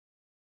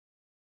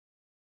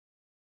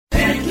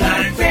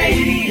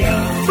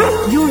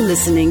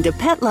listening to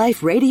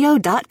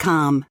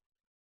PetLifeRadio.com.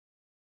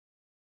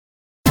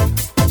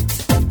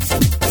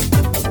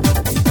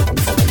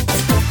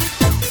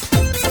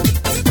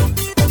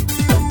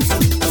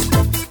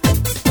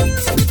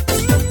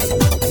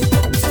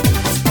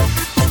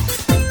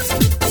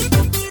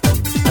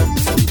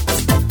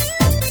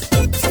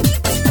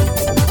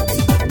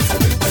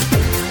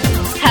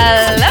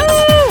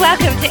 Hello,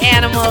 welcome to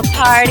Animal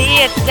Party.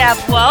 It's Deb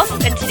Wolf,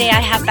 and today I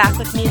have back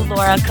with me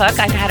Laura Cook.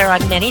 I've had her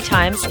on many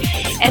times,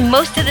 and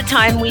most of the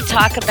time we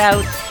talk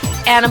about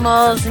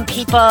animals and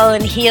people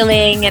and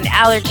healing and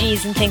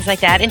allergies and things like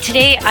that. And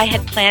today I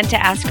had planned to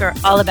ask her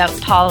all about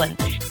pollen,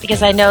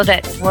 because I know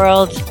that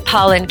world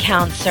pollen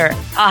counts are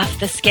off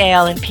the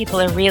scale and people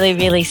are really,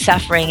 really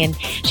suffering. And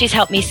she's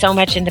helped me so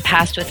much in the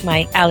past with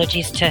my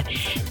allergies to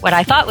what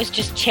I thought was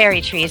just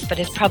cherry trees, but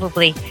is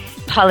probably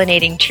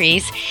pollinating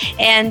trees.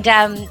 And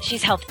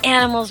she's helped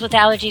animals with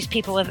allergies,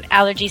 people with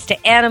allergies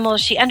to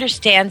animals. She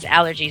understands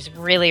allergies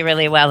really,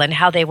 really well and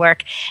how they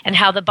work and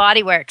how the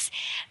body works.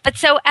 But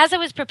so as I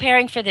was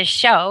preparing for this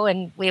show,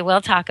 and we will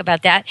talk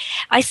about that,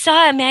 I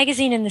saw a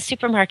magazine in the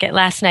supermarket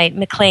last night,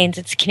 Maclean's.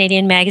 It's a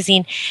Canadian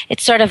magazine.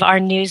 It's sort of our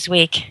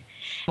Newsweek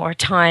or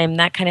Time,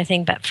 that kind of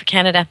thing, but for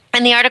Canada.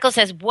 And the article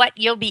says, what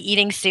you'll be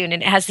eating soon.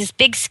 And it has this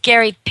big,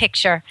 scary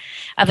picture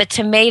of a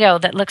tomato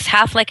that looks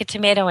half like a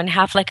tomato and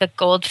half like a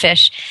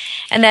goldfish.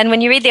 And then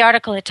when you read the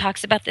article, it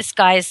talks about this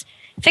guy's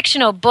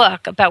fictional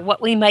book about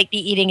what we might be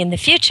eating in the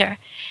future.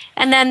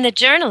 And then the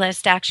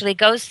journalist actually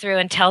goes through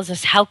and tells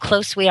us how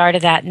close we are to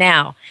that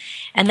now.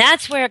 And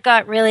that's where it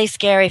got really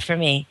scary for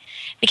me.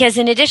 Because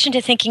in addition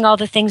to thinking all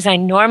the things I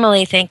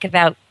normally think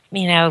about,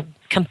 you know,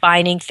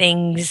 combining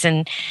things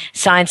and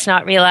science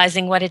not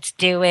realizing what it's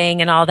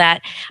doing and all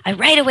that, I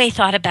right away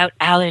thought about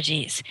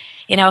allergies.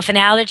 You know, if an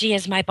allergy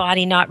is my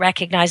body not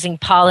recognizing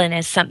pollen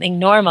as something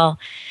normal,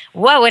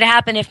 what would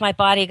happen if my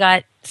body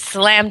got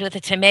slammed with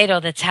a tomato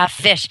that's half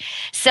fish?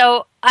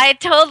 So I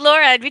told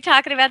Laura I'd be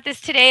talking about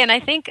this today, and I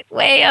think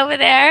way over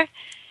there,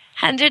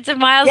 hundreds of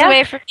miles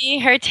away from me,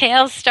 her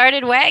tail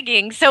started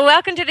wagging. So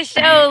welcome to the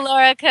show,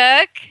 Laura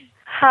Cook.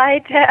 Hi,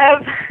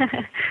 Deb.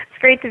 It's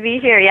great to be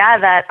here. Yeah,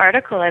 that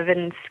article, I've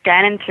been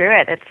scanning through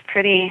it. It's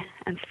pretty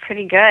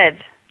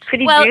good.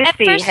 Pretty well, juicy, at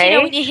first, hey? You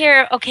know, when you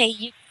hear, okay,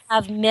 you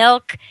have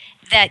milk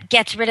that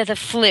gets rid of the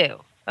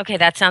flu. Okay,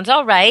 that sounds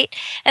all right.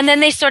 And then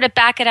they sort of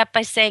back it up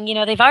by saying, you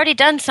know, they've already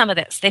done some of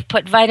this. They've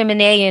put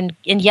vitamin A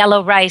in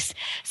yellow rice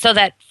so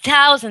that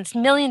thousands,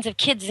 millions of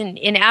kids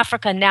in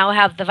Africa now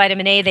have the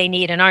vitamin A they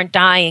need and aren't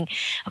dying.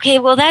 Okay,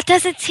 well, that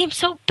doesn't seem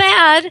so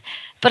bad.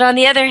 But on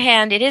the other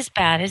hand, it is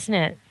bad, isn't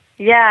it?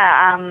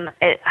 Yeah,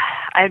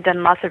 I've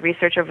done lots of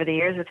research over the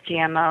years with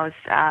GMOs,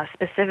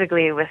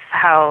 specifically with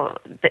how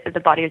the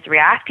body is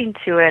reacting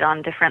to it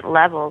on different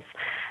levels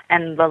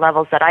and the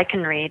levels that I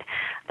can read.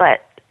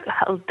 But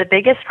the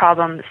biggest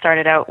problem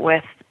started out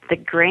with the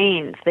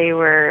grains. They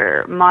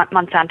were,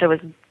 Monsanto was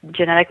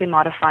genetically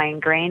modifying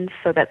grains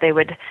so that they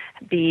would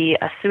be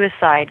a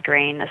suicide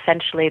grain,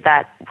 essentially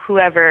that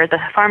the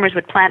farmers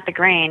would plant the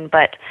grain,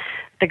 but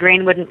the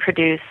grain wouldn't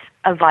produce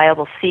a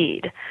viable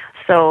seed.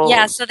 So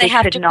they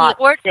have to be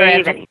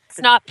ordered. It's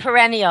not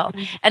perennial.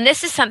 Mm-hmm. And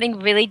this is something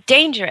really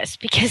dangerous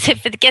because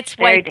if it gets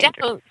wiped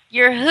out,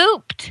 you're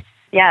hooped.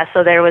 Yeah,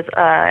 so there was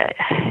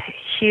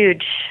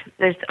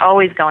there's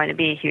always going to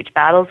be huge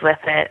battles with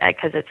it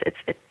because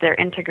they're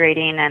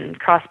integrating and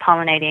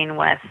cross-pollinating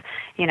with,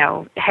 you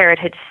know,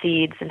 heritage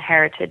seeds and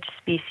heritage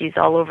species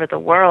all over the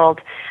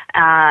world.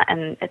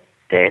 And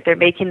they're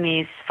making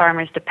these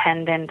farmers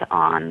dependent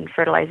on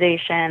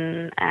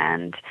fertilization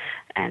and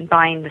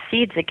buying the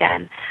seeds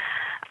again.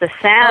 The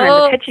sound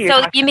and the picture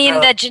you're so you mean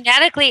about.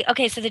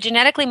 the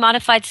genetically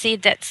modified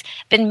seed that's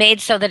been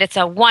made so that it's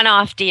a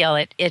one-off deal.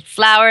 It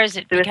flowers,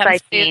 it suicide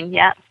becomes gene,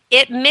 yeah.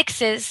 It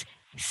mixes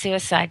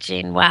suicide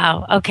gene.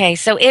 Wow. Okay,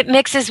 so it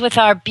mixes with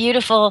our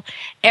beautiful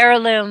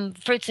heirloom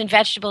fruits and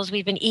vegetables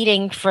we've been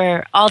eating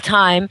for all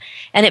time,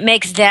 and it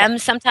makes them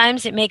so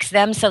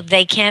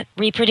they can't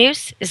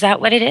reproduce. Is that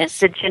what it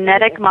is? The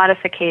genetic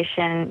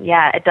modification,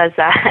 yeah, it does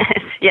that.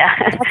 Yeah.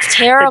 That's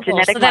terrible. The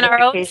genetic so then our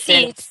own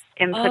seeds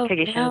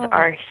implications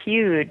are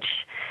huge.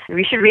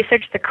 We should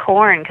research the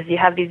corn because you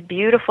have these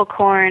beautiful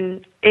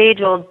corn,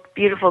 age-old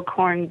beautiful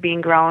corn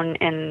being grown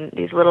in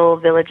these little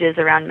villages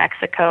around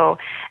Mexico,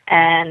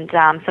 and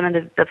some of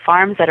the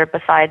farms that are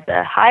beside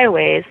the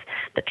highways,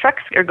 the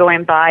trucks are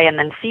going by and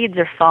then seeds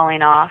are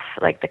falling off,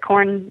 like the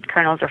corn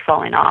kernels are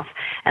falling off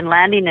and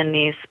landing in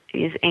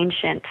these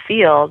ancient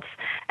fields,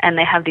 and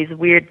they have these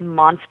weird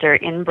monster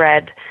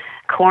inbred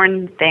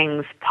corn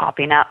things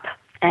popping up.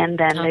 And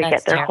then they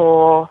get their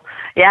whole,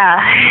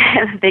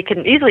 they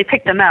can easily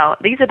pick them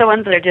out. These are the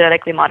ones that are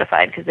genetically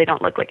modified because they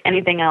don't look like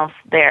anything else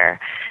there.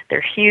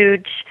 They're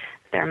huge.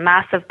 They're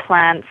massive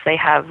plants. They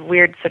have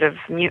weird sort of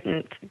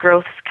mutant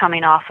growths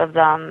coming off of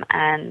them.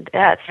 And,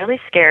 yeah, it's really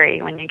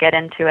scary when you get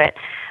into it.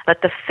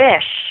 But the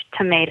fish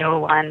tomato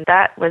one,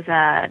 that was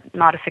a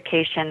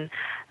modification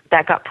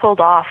that got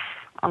pulled off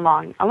a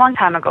long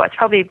time ago. It's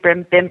probably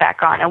been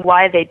back on. And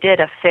why they did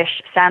a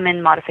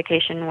salmon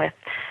modification with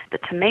the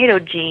tomato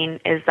gene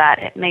is that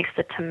it makes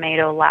the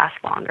tomato last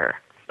longer.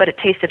 But it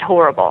tasted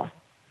horrible.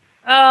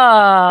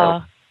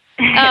 Oh.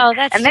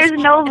 That's and there's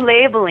no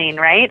labeling,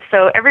 right?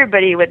 So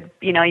everybody would,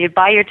 you'd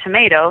buy your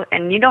tomato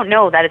and you don't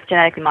know that it's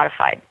genetically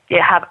modified.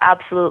 You have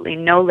absolutely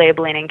no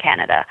labeling in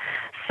Canada.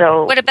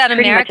 So what about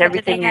pretty America? much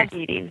everything you're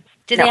eating.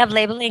 Do they have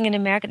labeling in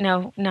America?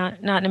 No, not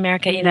in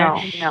America either.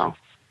 No.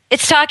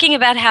 It's talking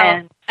about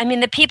how,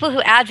 the people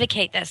who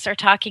advocate this are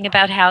talking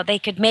about how they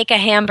could make a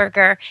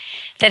hamburger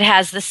that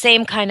has the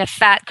same kind of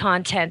fat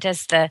content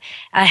as a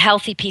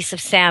healthy piece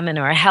of salmon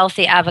or a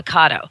healthy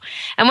avocado.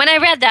 And when I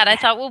read that, I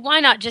thought, well,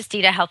 why not just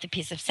eat a healthy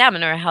piece of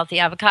salmon or a healthy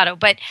avocado?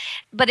 But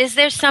is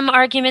there some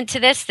argument to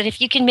this that if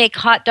you can make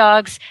hot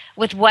dogs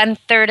with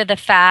 1/3 of the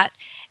fat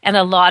and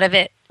a lot of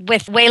it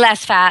with way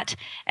less fat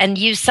and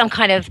use some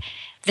kind of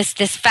this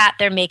fat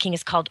they're making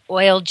is called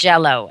oil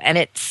jello, and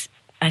it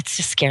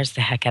just scares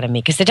the heck out of me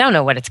because I don't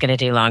know what it's going to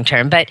do long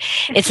term. But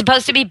it's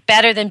supposed to be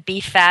better than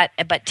beef fat,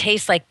 but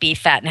taste like beef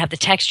fat and have the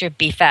texture of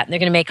beef fat. And they're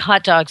going to make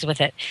hot dogs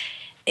with it.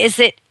 Is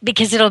it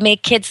because it'll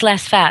make kids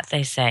less fat,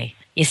 they say?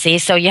 You see?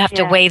 So you have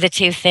to weigh the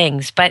two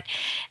things. But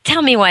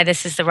tell me why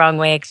this is the wrong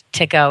way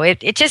to go.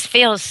 It just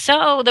feels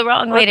so the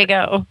wrong way to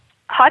go.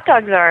 Hot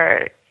dogs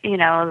are,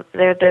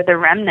 they're the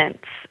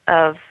remnants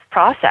of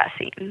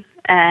processing.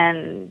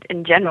 And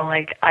in general,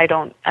 I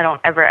don't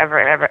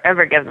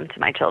ever give them to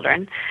my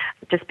children,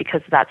 just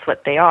because that's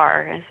what they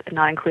are,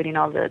 not including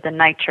all the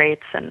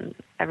nitrates and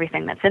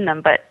everything that's in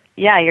them. But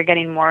yeah, you're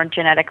getting more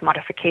genetic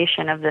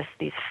modification of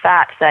these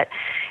fats that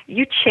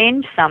you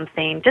change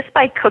something just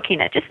by cooking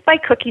it. Just by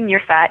cooking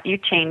your fat, you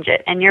change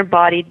it, and your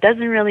body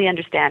doesn't really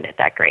understand it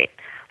that great.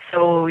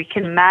 So you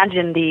can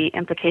imagine the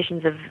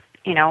implications of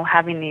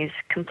having these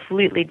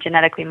completely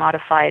genetically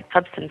modified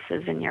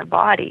substances in your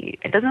body.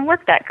 It doesn't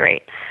work that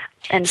great.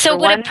 And so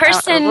would a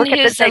person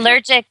who's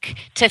allergic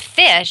to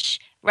fish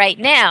right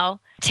now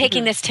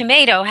taking this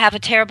tomato have a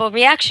terrible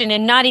reaction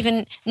and not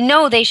even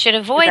know they should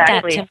avoid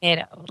that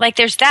tomato? Like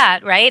there's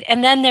that, right?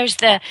 And then there's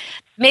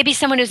maybe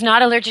someone who's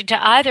not allergic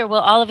to either will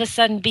all of a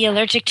sudden be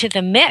allergic to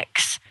the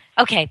mix.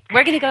 Okay,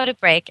 we're going to go to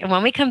break, and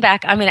when we come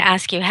back, I'm going to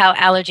ask you how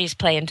allergies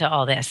play into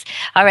all this.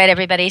 All right,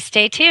 everybody,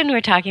 stay tuned. We're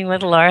talking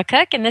with Laura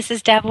Cook, and this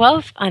is Deb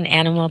Wolf on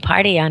Animal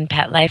Party on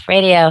Pet Life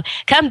Radio.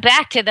 Come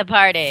back to the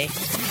party.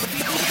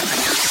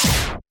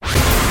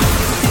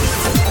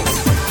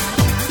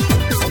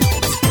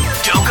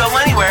 Don't go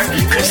anywhere,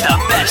 because the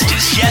best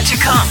is yet to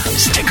come.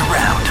 Stick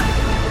around.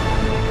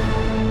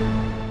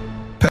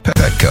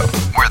 Petco,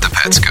 where the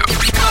pets go.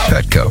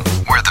 Petco,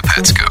 where the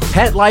pets go.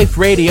 Pet Life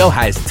Radio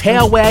has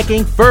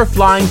tail-wagging,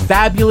 fur-flying,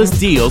 fabulous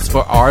deals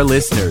for our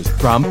listeners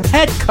from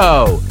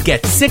Petco.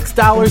 Get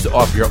 $6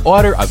 off your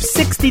order of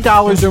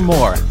 $60 or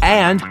more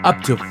and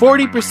up to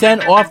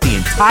 40% off the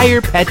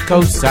entire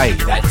Petco site.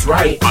 That's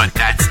right. But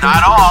that's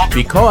not all.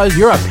 Because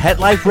you're a Pet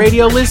Life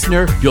Radio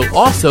listener, you'll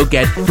also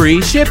get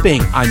free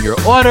shipping on your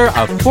order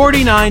of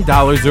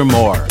 $49 or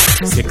more.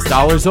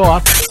 $6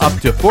 off, up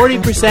to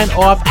 40%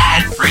 off,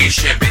 and free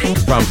shipping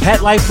from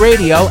Pet Life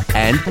Radio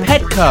and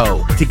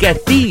Petco. To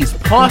get these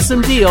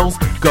awesome deals,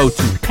 go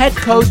to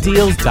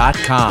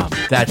PetcoDeals.com.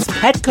 That's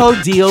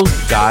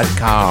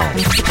PetcoDeals.com.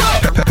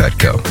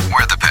 Petco,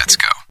 where the pets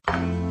go.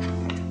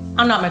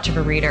 I'm not much of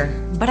a reader,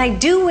 but I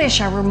do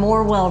wish I were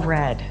more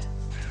well-read.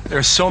 There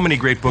are so many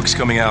great books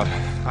coming out.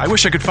 I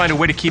wish I could find a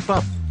way to keep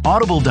up.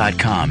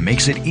 Audible.com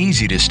makes it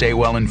easy to stay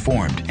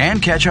well-informed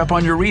and catch up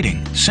on your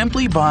reading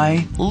simply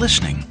by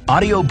listening.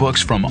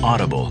 Audiobooks from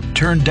Audible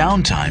turn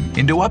downtime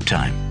into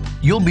uptime.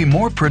 You'll be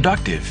more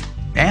productive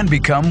and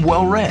become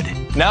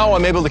well-read. Now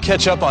I'm able to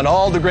catch up on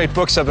all the great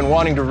books I've been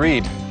wanting to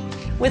read.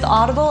 With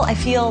Audible, I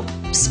feel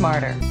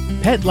smarter.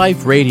 Pet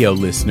Life Radio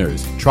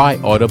listeners, try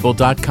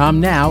Audible.com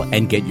now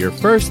and get your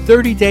first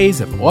 30 days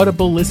of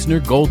Audible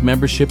Listener Gold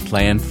membership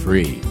plan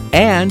free.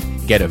 And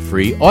get a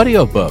free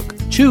audiobook.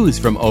 Choose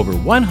from over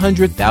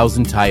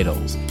 100,000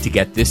 titles. To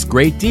get this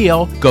great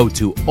deal, go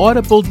to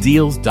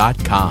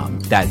audibledeals.com.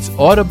 That's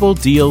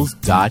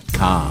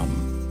audibledeals.com.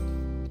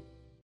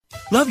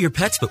 Love your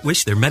pets but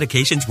wish their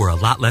medications were a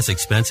lot less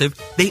expensive?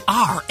 They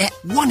are at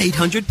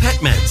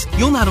 1-800-PET-MEDS.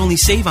 You'll not only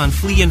save on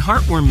flea and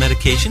heartworm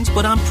medications,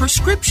 but on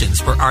prescriptions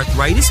for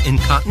arthritis,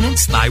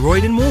 incontinence,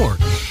 thyroid, and more.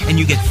 And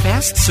you get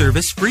fast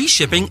service, free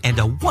shipping, and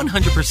a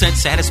 100%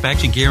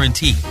 satisfaction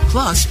guarantee.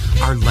 Plus,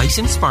 our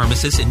licensed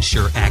pharmacists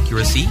ensure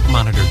accuracy,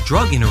 monitor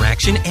drug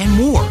interaction, and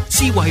more.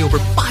 See why over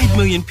 5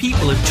 million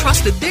people have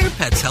trusted their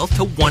pet's health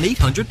to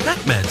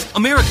 1-800-PET-MEDS,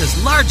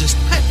 America's largest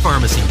pet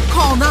pharmacy.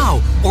 Call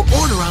now or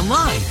order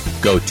online.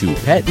 Go to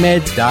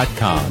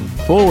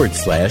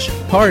petmeds.com/party,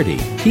 PARTY,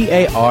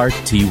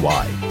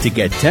 to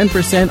get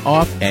 10%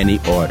 off any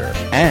order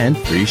and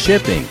free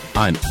shipping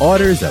on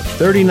orders of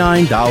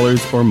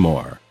 $39 or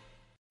more.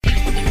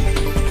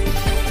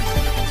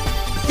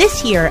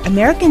 This year,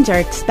 Americans are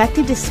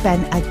expected to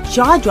spend a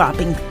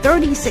jaw-dropping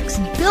 $36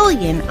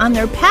 billion on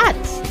their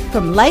pets.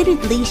 From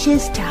lighted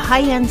leashes to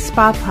high-end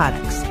spa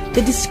products,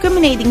 the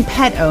discriminating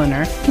pet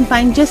owner can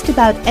find just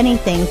about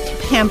anything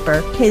to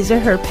pamper his or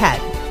her pet.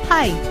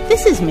 Hi,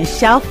 this is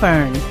Michelle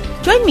Fern.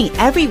 Join me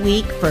every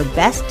week for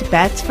Best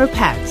Bets for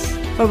Pets,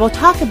 where we'll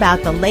talk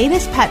about the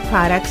latest pet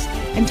products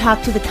and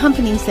talk to the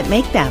companies that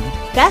make them.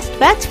 Best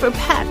Bets for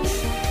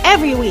Pets,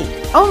 every week,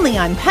 only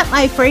on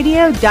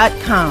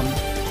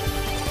PetLifeRadio.com.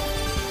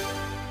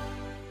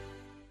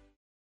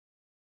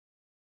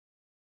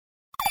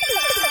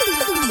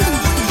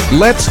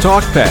 Let's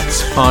Talk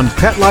Pets on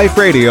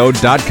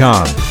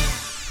PetLifeRadio.com.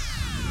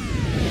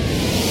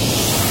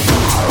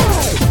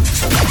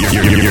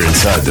 You're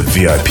inside the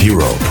VIP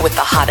room with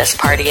the hottest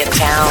party in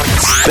town.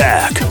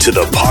 Back to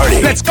the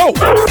party. Let's go.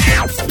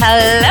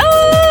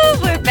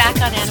 Hello. We're back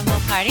on Animal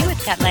Party with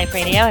Pet Life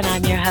Radio, and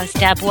I'm your host,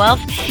 Deb Wolf.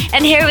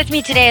 And here with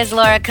me today is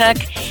Laura Cook.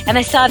 And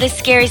I saw this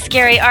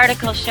scary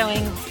article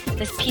showing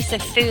this piece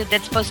of food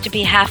that's supposed to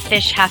be half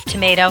fish, half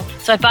tomato.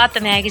 So I bought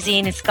the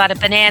magazine. It's got a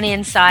banana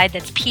inside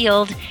that's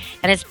peeled,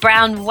 and it's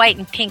brown, white,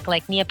 and pink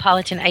like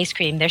Neapolitan ice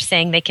cream. They're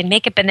saying they can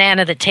make a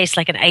banana that tastes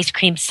like an ice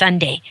cream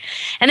sundae.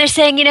 And they're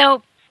saying,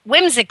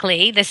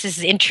 whimsically, this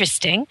is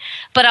interesting,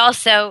 but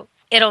also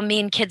it'll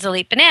mean kids will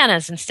eat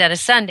bananas instead of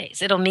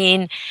sundaes. It'll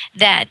mean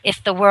that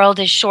if the world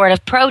is short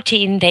of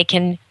protein, they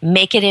can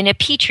make it in a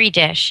petri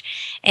dish.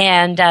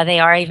 And they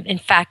are, in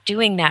fact,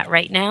 doing that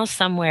right now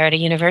somewhere at a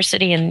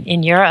university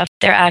in Europe.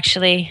 They're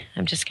actually,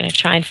 I'm just going to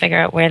try and figure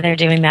out where they're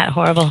doing that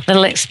horrible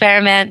little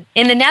experiment.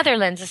 In the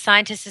Netherlands, a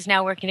scientist is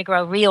now working to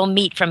grow real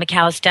meat from a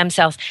cow's stem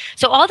cells.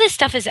 So all this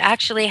stuff is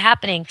actually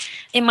happening.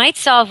 It might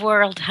solve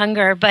world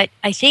hunger, but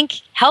I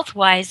think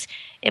health-wise,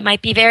 it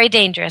might be very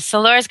dangerous.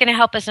 So Laura's going to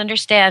help us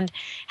understand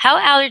how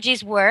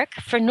allergies work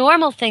for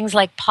normal things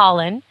like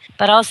pollen,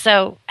 but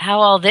also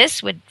how all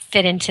this would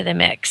fit into the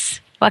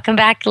mix. Welcome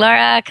back,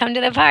 Laura. Come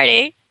to the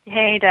party.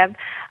 Hey, Deb.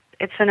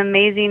 It's an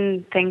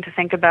amazing thing to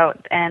think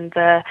about, and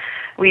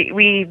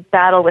we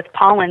battle with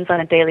pollens on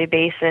a daily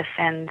basis,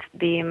 and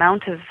the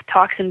amount of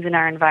toxins in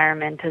our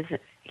environment is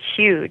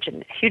huge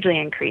and hugely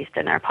increased,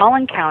 and our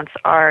pollen counts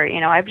are,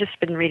 I've just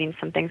been reading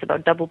some things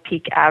about double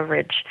peak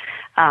average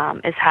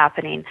is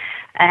happening,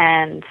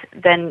 and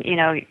then,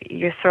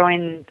 you're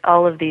throwing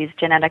all of these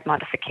genetic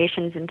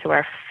modifications into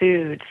our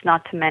foods,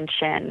 not to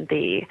mention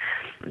the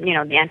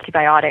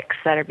antibiotics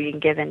that are being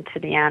given to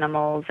the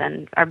animals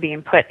and are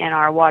being put in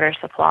our water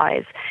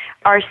supplies.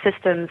 Our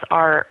systems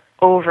are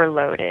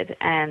overloaded,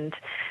 and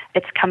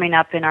it's coming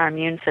up in our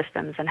immune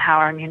systems and how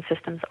our immune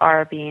systems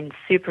are being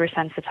super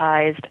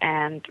sensitized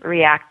and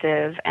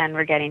reactive, and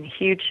we're getting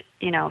huge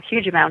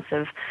amounts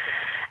of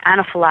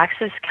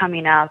anaphylaxis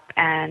coming up,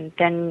 and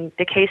then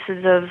the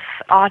cases of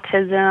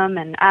autism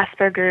and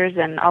Asperger's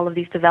and all of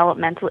these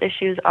developmental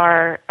issues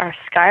are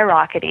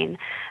skyrocketing.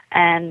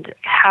 And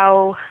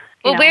how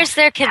where's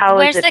the being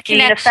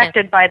connection?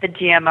 Affected by the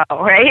GMO,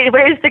 right?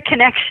 Where's the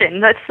connection?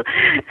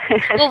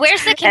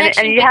 Where's the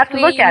connection? And you have to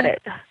look at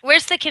it.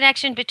 Where's the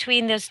connection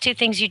between those two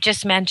things you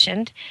just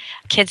mentioned,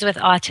 kids with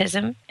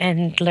autism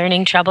and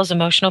learning troubles,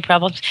 emotional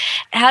problems?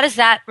 How does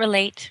that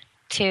relate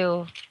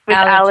to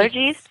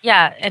allergies?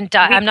 Yeah, and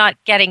I'm not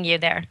getting you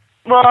there.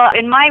 Well,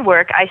 in my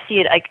work, I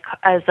see it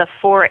as the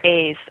 4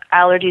 A's: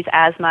 allergies,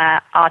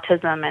 asthma,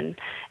 autism, and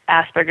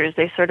Asperger's.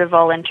 They sort of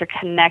all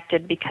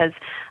interconnected because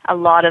a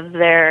lot of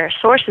their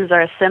sources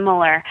are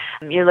similar.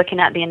 You're looking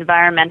at the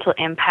environmental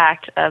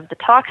impact of the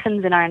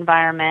toxins in our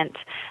environment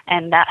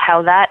and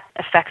how that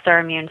affects our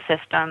immune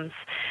systems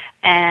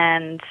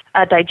and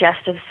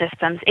digestive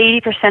systems.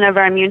 80% of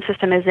our immune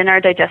system is in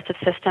our digestive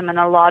system, and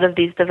a lot of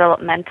these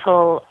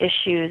developmental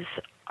issues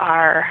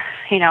are,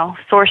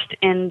 sourced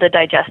in the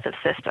digestive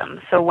system.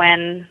 So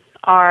when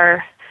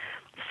our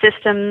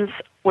systems,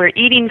 we're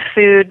eating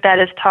food that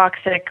is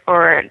toxic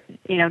or,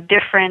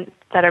 different,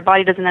 that our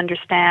body doesn't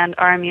understand,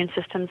 our immune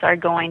systems are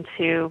going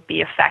to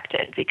be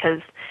affected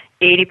because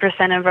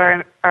 80% of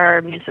our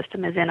immune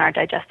system is in our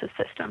digestive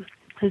system.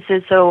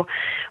 So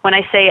when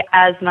I say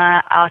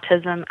asthma,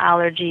 autism,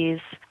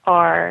 allergies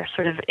are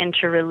sort of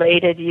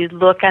interrelated, you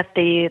look at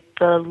the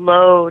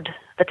load,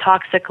 the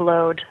toxic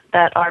load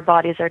that our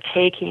bodies are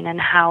taking and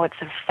how it's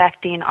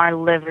affecting our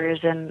livers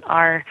and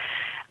our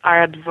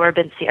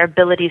absorbency, our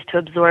abilities to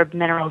absorb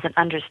minerals and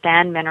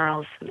understand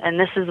minerals. And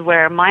this is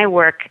where my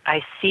work,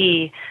 I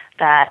see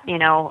that,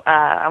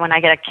 when I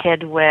get a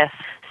kid with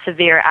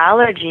severe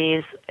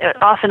allergies,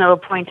 often it'll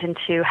point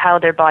into how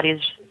their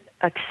body's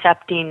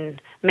accepting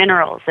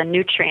minerals and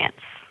nutrients.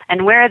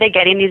 And where are they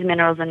getting these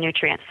minerals and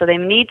nutrients? So they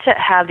need to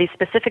have these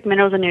specific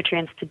minerals and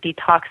nutrients to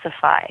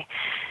detoxify.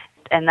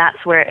 And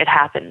that's where it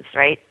happens,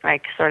 right?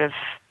 Like sort of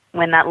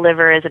when that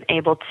liver isn't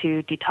able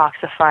to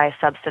detoxify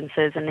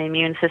substances and the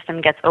immune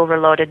system gets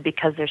overloaded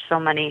because there's so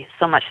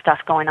much stuff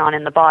going on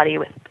in the body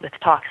with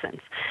toxins.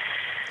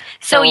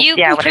 So you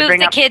improve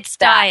the kid's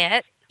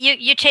diet.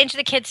 You change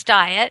the kid's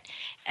diet,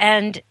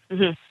 and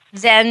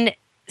then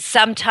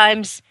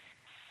sometimes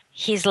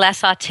he's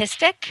less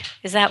autistic.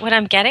 Is that what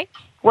I'm getting?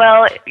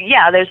 Well,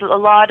 yeah, there's a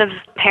lot of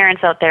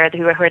parents out there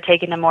who are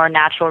taking a more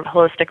natural,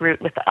 holistic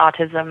route with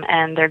autism,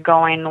 and they're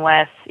going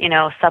with,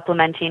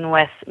 supplementing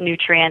with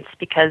nutrients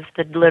because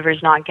the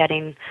liver's not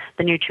getting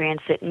the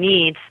nutrients it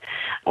needs,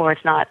 or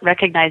it's not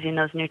recognizing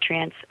those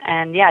nutrients.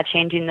 And yeah,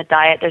 changing the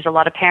diet. There's a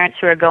lot of parents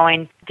who are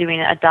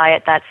doing a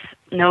diet that's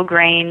no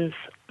grains,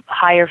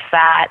 higher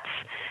fats,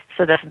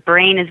 so the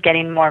brain is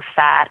getting more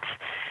fat,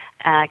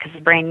 because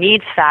the brain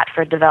needs fat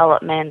for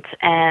development.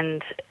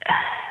 And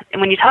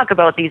when you talk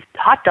about these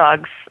hot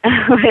dogs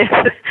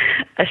with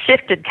a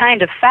shifted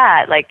kind of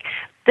fat,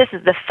 this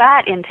is the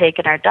fat intake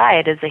in our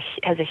diet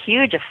has a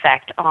huge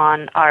effect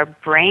on our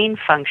brain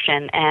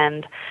function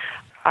and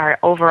our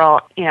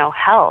overall,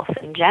 health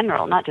in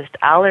general, not just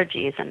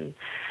allergies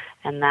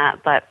and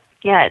that. But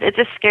yeah, it's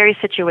a scary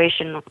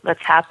situation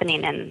that's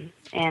happening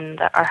in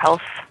our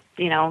health.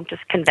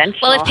 Just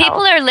conventional. Well, if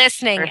people health are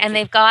listening and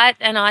they've got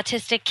an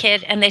autistic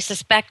kid and they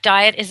suspect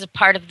diet is a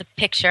part of the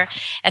picture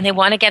and they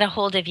want to get a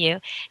hold of you,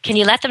 can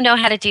you let them know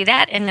how to do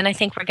that? And then I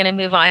think we're going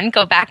to move on,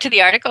 go back to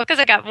the article because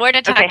I got more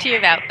to talk to you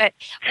about. But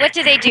what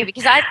do they do?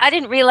 Because I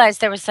didn't realize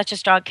there was such a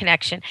strong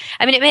connection.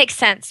 I mean, it makes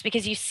sense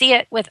because you see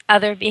it with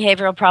other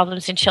behavioral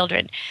problems in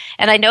children.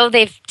 And I know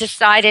they've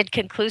decided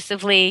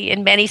conclusively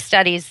in many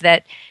studies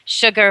that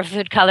sugar,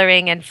 food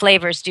coloring, and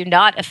flavors do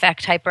not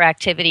affect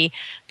hyperactivity,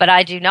 but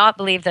I do not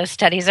believe those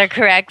studies are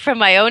correct from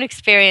my own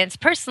experience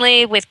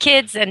personally with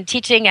kids and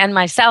teaching and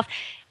myself.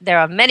 There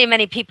are many,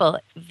 many people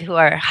who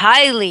are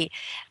highly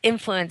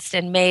influenced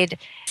and made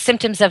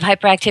symptoms of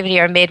hyperactivity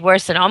are made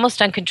worse and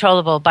almost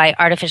uncontrollable by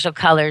artificial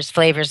colors,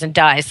 flavors, and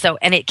dyes.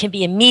 And it can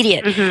be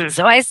immediate. Mm-hmm.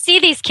 So I see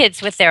these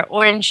kids with their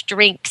orange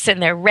drinks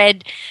and their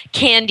red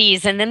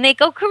candies, and then they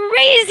go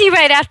crazy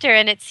right after.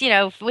 And it's,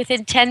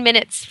 within 10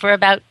 minutes for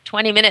about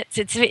 20 minutes.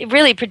 It's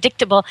really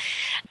predictable.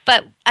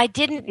 But I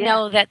didn't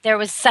know that there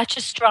was such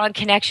a strong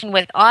connection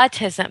with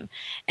autism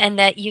and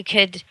that you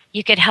could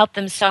help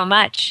them so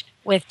much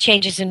with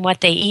changes in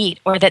what they eat,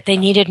 or that they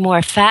needed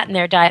more fat in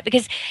their diet,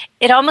 because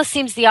it almost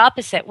seems the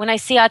opposite. When I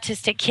see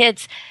autistic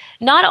kids,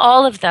 not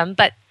all of them,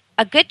 but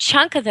a good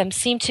chunk of them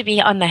seem to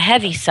be on the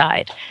heavy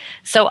side.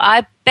 So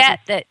I bet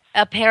that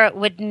a parent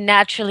would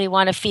naturally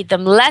want to feed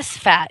them less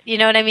fat. You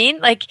know what I mean?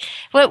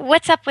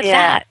 What's up with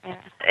that? Yeah.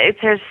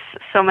 There's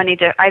so many.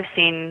 I've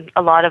seen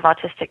a lot of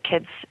autistic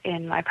kids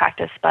in my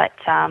practice, but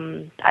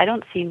I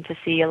don't seem to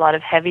see a lot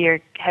of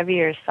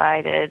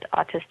heavier-sided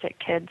autistic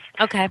kids.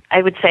 Okay.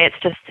 I would say it's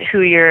just who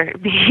you're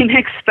being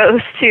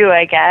exposed to,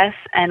 I guess,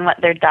 and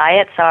what their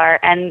diets are.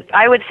 And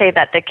I would say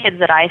that the kids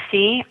that I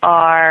see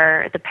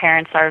the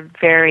parents are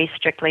very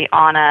strictly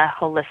on a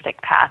holistic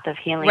path of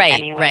healing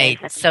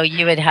anyways. Right. So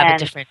you would have a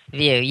different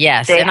view,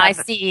 yes. And I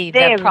see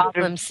the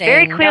problem saying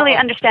very clearly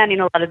understanding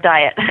a lot of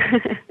diet.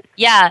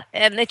 Yeah,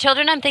 and the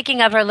children I'm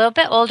thinking of are a little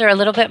bit older, a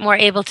little bit more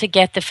able to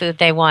get the food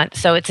they want.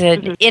 So it's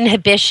an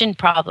inhibition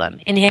problem,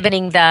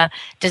 inhibiting the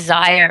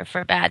desire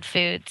for bad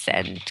foods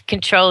and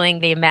controlling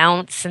the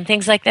amounts and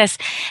things like this.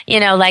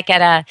 Like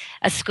at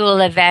a school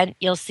event,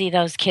 you'll see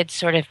those kids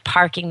sort of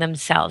parking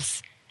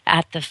themselves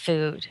at the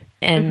food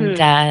and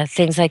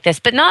things like this.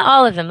 But not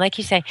all of them, like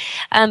you say.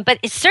 But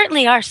it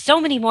certainly are so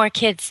many more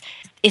kids,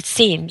 it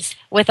seems,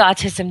 with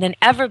autism than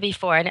ever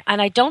before.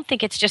 And I don't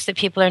think it's just that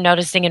people are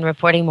noticing and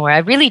reporting more. I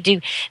really do.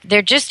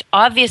 They're just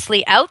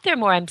obviously out there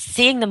more. I'm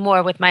seeing them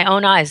more with my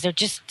own eyes. They're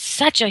just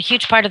such a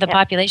huge part of the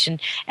population.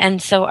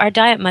 And so our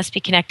diet must be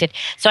connected.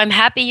 So I'm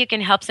happy you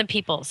can help some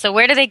people. So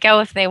where do they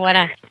go if they want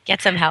to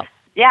get some help?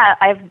 Yeah,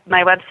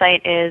 my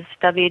website is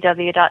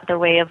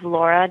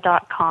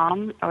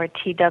www.thewayoflaura.com or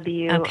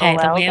twol.ca. Okay,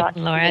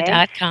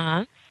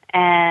 thewayoflaura.com.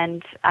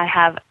 And I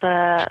have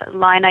the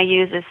line I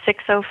use is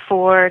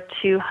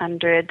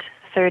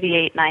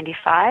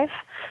 604-200-3895.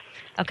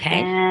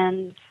 Okay.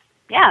 And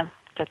yeah,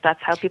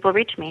 that's how people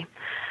reach me.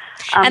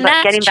 And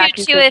that's true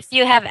too if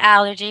you have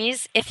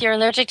allergies, if you're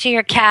allergic to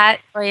your cat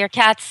or your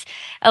cat's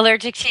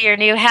allergic to your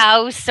new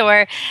house,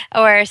 or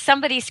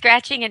somebody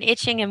scratching and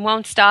itching and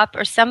won't stop,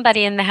 or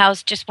somebody in the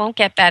house just won't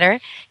get better,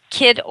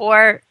 kid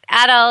or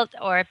adult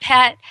or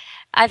pet.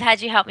 I've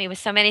had you help me with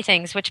so many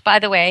things, which, by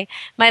the way,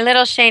 my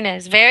little Shayna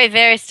is very,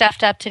 very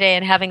stuffed up today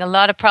and having a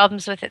lot of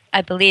problems with,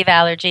 I believe,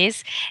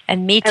 allergies.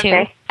 And me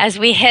too, as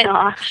we hit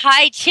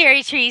high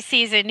cherry tree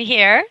season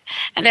here.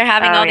 And they're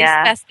having all these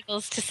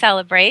festivals to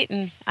celebrate.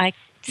 And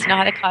it's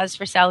not a cause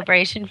for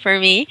celebration for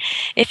me.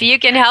 If you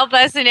can help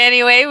us in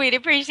any way, we'd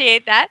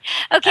appreciate that.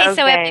 Okay,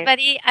 so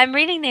everybody, I'm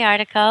reading the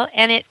article,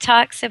 and it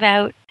talks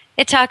about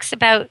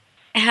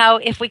how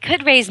if we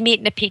could raise meat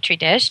in a petri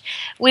dish,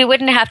 we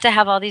wouldn't have to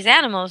have all these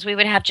animals. We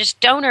would have just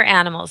donor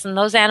animals, and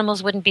those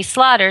animals wouldn't be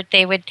slaughtered.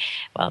 They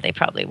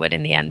probably would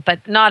in the end,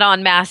 but not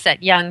en masse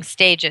at young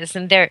stages.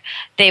 And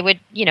they would,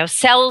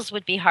 cells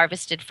would be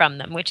harvested from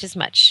them, which is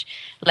much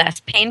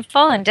less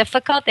painful and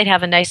difficult. They'd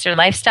have a nicer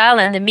lifestyle,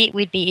 and the meat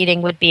we'd be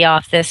eating would be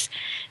off this,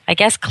 I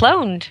guess,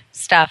 cloned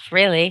stuff,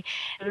 really.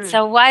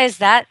 So why is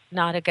that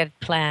not a good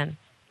plan?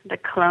 The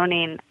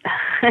cloning.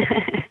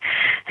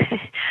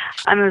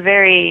 I'm a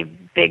very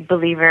big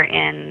believer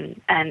in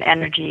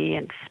energy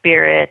and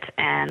spirit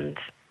and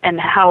and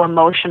how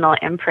emotional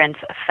imprints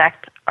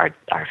affect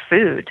our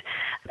food,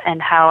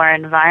 and how our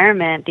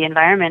environment, the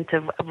environment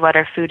of what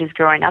our food is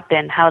growing up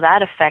in, how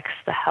that affects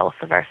the health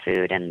of our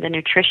food and the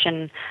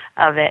nutrition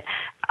of it.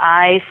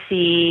 I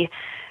see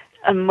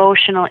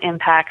emotional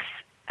impacts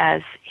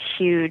as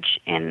huge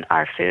in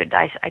our food.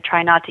 I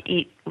try not to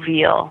eat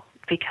veal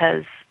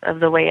because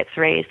of the way it's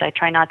raised. I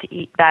try not to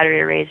eat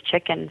battery-raised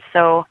chicken.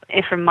 So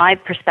from my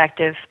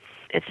perspective,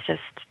 it's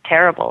just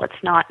terrible.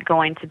 It's not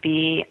going to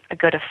be a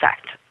good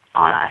effect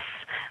on us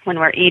when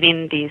we're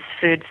eating these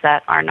foods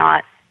that are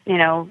not,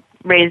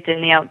 raised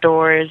in the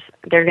outdoors.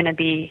 They're going to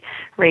be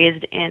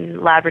raised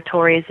in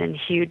laboratories in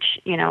huge,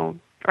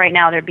 right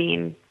now they're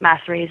being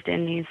mass raised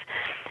in these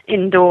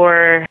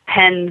indoor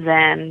pens,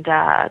 and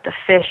the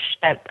fish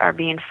that are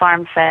being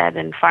farm fed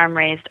and farm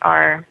raised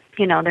are,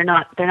 they're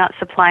not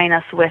supplying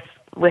us with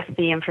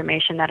the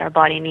information that our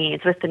body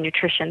needs, with the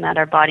nutrition that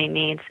our body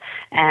needs,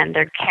 and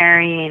they're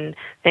carrying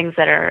things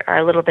that are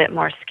a little bit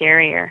more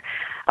scarier.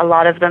 A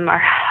lot of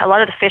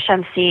the fish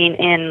I'm seeing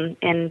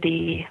in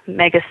the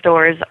mega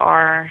stores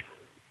are,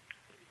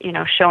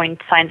 showing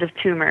signs of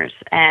tumors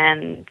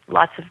and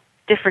lots of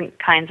different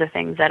kinds of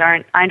things that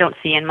I don't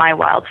see in my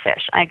wild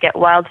fish. I get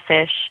wild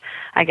fish,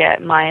 I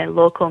get my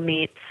local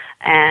meats,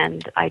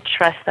 and I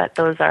trust that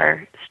those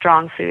are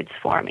strong foods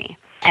for me.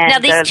 And now,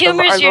 these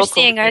tumors you're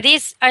seeing, are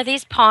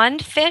these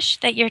pond fish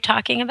that you're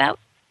talking about?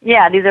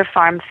 Yeah, these are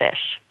farm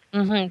fish.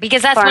 Mm-hmm.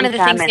 Because that's one of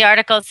the things the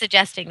article is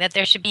suggesting, that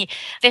there should be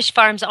fish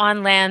farms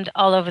on land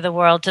all over the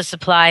world to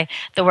supply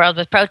the world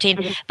with protein.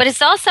 Mm-hmm. But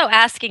it's also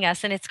asking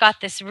us, and it's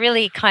got this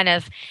really kind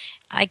of,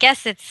 I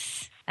guess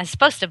it's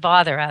supposed to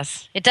bother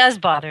us. It does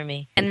bother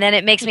me. And then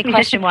it makes me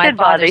question why it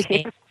bothers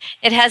me.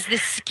 It has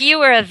this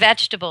skewer of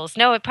vegetables.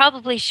 No, it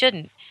probably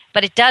shouldn't.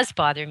 But it does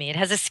bother me. It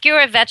has a skewer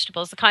of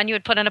vegetables, the kind you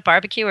would put on a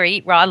barbecue or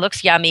eat raw. It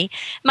looks yummy.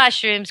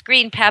 Mushrooms,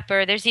 green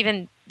pepper. There's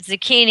even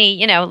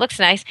zucchini. It looks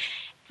nice.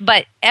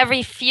 But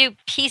every few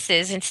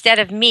pieces, instead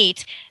of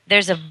meat,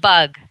 there's a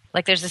bug.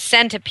 Like there's a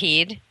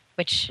centipede,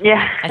 which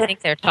I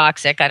think they're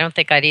toxic. I don't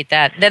think I'd eat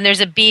that. Then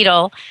there's a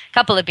beetle, a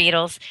couple of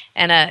beetles,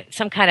 and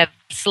some kind of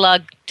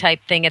slug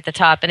type thing at the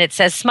top. And it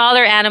says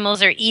smaller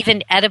animals or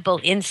even edible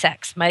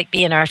insects might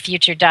be in our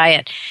future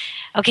diet.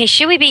 Okay,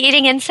 should we be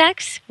eating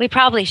insects? We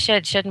probably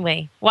should, shouldn't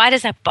we? Why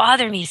does that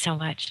bother me so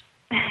much?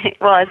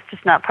 Well, it's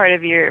just not part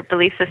of your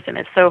belief system.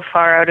 It's so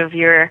far out of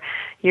your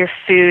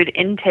food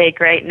intake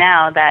right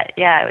now that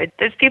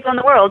there's people in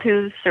the world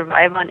who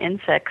survive on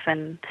insects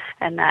and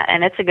that,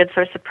 and it's a good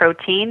source of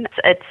protein.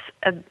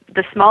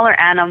 The smaller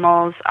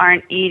animals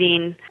aren't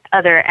eating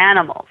other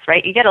animals,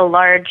 right? You get a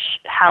large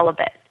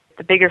halibut,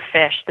 the bigger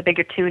fish, the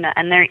bigger tuna,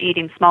 and they're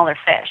eating smaller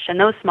fish, and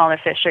those smaller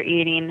fish are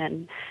eating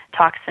and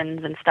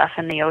toxins and stuff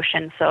in the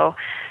ocean, so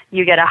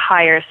you get a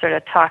higher sort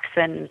of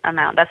toxin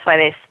amount. That's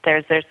why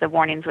there's the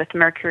warnings with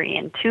mercury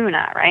in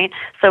tuna, right?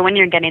 So when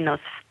you're getting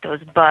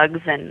those bugs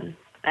and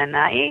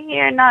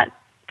that,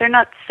 they're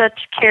not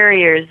such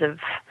carriers of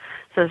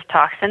those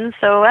toxins.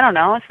 So I don't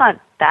know, it's not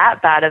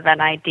that bad of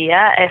an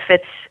idea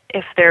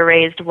if they're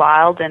raised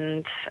wild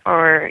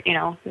or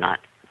not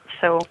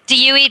so. Do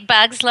you eat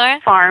bugs, Laura?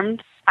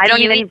 Farmed. I don't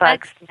eat any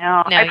bugs.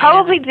 No, I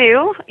probably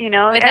do.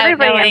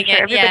 Everybody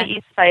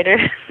eats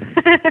spiders.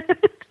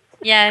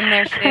 Yeah, in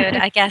their food,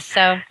 I guess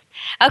so.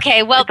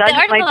 Okay, well, the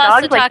article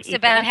also talks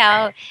about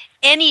how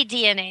any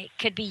DNA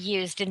could be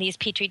used in these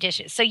Petri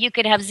dishes. So you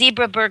could have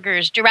zebra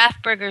burgers,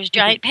 giraffe burgers,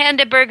 giant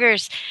panda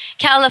burgers,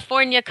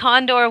 California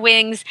condor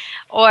wings,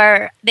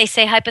 or they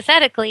say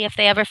hypothetically, if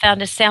they ever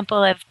found a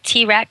sample of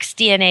T-Rex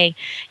DNA,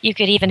 you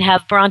could even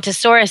have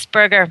Brontosaurus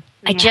burger.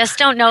 I just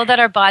don't know that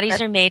our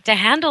bodies are made to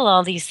handle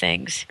all these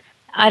things.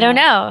 I don't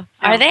know.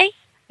 Are they?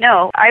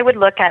 No, I would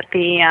look at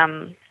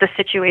the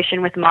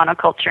situation with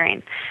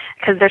monoculturing,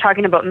 because they're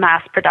talking about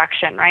mass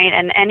production, right?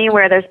 And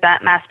anywhere there's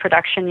that mass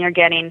production, you're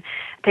getting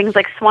things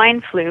like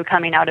swine flu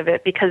coming out of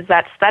it, because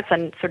that's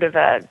a sort of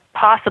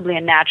possibly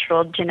a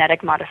natural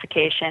genetic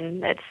modification.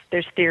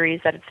 There's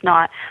theories that it's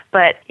not,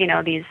 but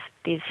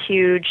these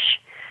huge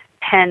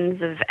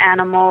pens of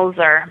animals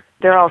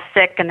they're all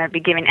sick, and they're be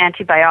giving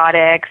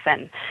antibiotics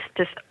and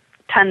just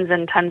tons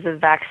and tons of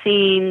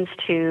vaccines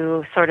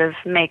to sort of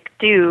make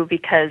do,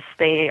 because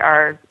they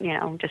are,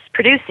 just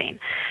producing.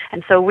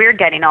 And so we're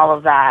getting all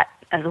of that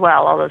as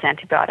well, all those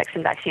antibiotics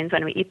and vaccines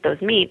when we eat those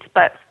meats.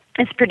 But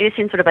it's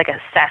producing sort of like a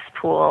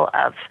cesspool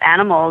of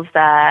animals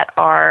that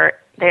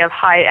they have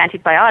high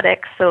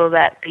antibiotics, so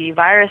that the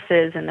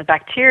viruses and the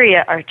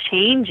bacteria are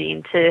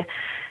changing to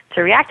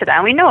react to that.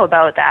 And we know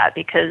about that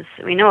because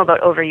we know about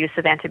overuse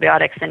of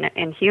antibiotics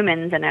in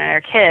humans and in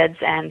our kids,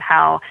 and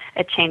how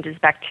it changes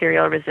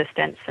bacterial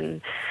resistance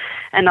and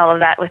all of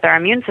that with our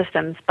immune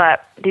systems.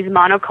 But these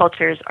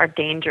monocultures are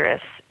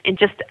dangerous. And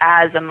just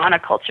as a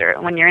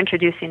monoculture, when you're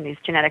introducing these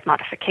genetic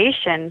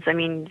modifications, I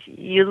mean,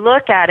 you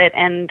look at it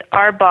and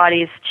our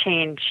bodies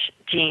change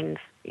genes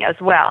as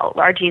well.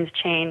 Our genes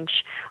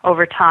change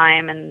over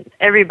time, and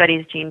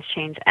everybody's genes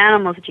change.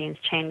 Animals' genes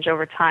change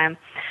over time.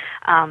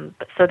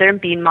 So they're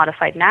being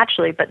modified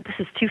naturally, but this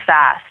is too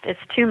fast. It's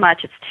too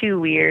much. It's too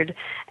weird,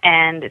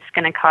 and it's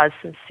going to cause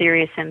some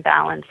serious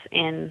imbalance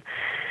in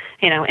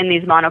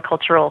these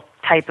monocultural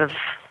type of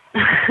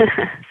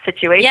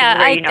situations. Yeah,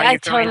 where, I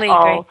totally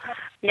agree.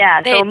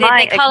 Yeah, they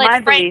call it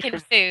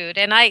Frankenfood,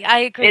 and I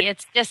agree.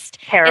 It's just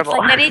terrible. It's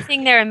like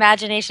anything their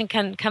imagination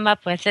can come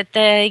up with. At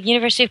the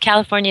University of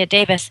California,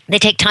 Davis, they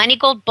take tiny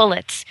gold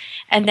bullets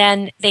and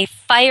then they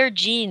fire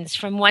genes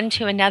from one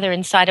to another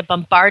inside a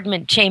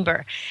bombardment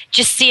chamber,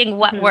 just seeing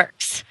what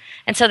works.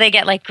 And so they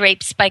get like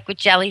grape spike with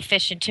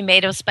jellyfish and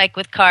tomato spike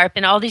with carp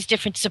and all these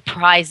different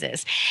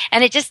surprises.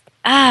 And it just,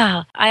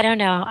 I don't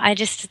know. I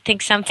just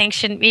think something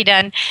shouldn't be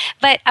done.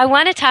 But I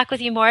want to talk with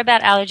you more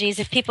about allergies.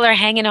 If people are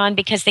hanging on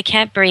because they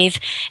can't breathe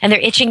and they're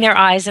itching their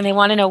eyes and they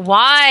want to know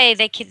why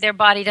their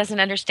body doesn't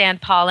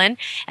understand pollen,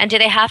 and do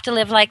they have to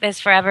live like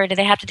this forever? Do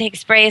they have to take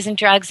sprays and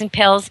drugs and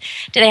pills?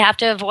 Do they have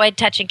to avoid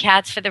touching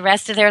cats for the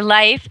rest of their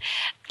life?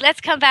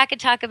 Let's come back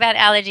and talk about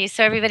allergies.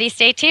 So everybody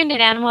stay tuned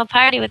at Animal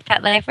Party with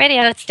Pet Life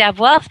Radio. It's Deb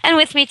Wolf. And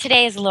with me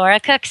today is Laura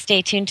Cook.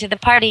 Stay tuned to the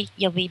party.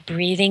 You'll be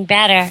breathing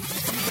better.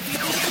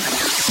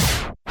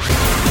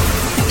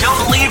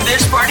 Don't leave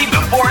this party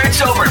before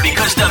it's over,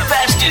 because the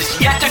best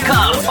is yet to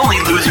come. Only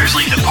losers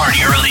leave the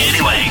party early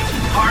anyway.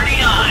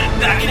 Party on.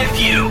 Back in a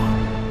few.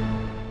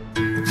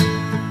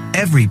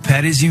 Every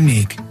pet is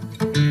unique.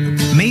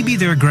 Maybe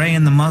they're gray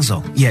in the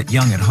muzzle, yet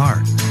young at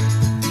heart.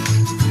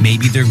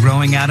 Maybe they're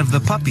growing out of the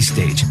puppy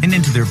stage and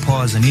into their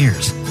paws and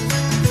ears.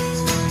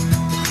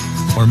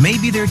 Or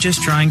maybe they're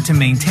just trying to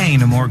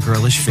maintain a more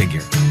girlish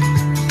figure.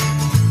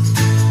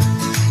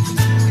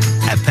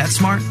 At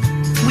PetSmart,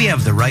 we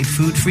have the right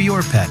food for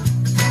your pet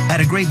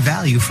at a great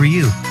value for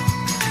you.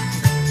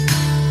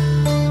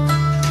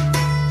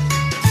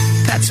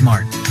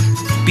 PetSmart.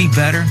 Be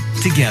better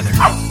together.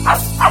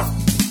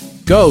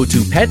 Go to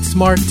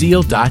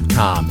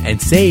PetSmartDeal.com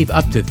and save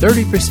up to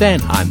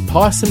 30% on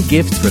awesome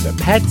gifts for the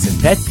pets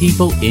and pet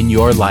people in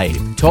your life.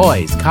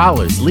 Toys,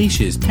 collars,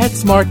 leashes,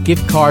 PetSmart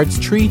gift cards,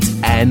 treats,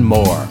 and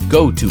more.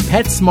 Go to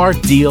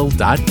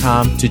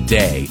PetSmartDeal.com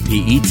today.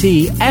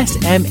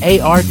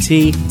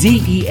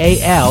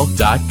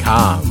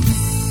 PetSmartDeal.com.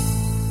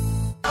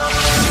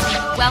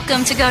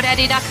 Welcome to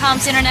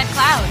GoDaddy.com's Internet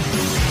Cloud.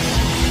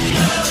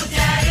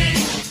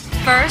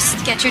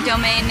 First, get your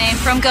domain name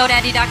from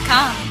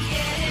GoDaddy.com.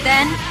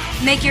 Then,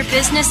 make your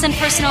business and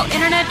personal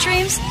internet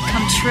dreams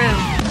come true.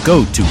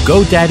 Go to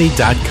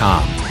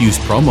GoDaddy.com. Use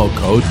promo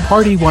code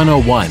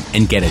PARTY101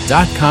 and get a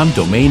 .com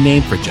domain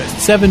name for just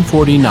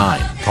 $7.49.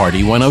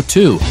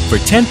 Party102 for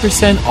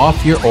 10%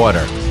 off your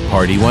order.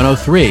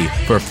 Party103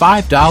 for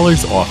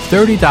 $5 off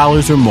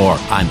 $30 or more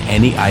on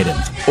any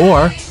items.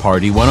 Or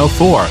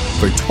Party104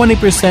 for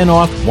 20%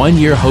 off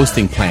one-year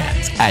hosting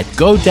plans at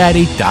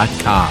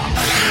GoDaddy.com.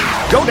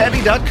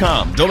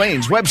 GoDaddy.com.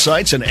 Domains,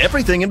 websites, and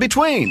everything in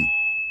between.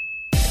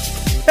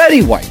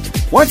 Betty White,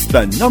 what's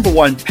the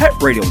 #1 pet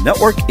radio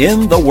network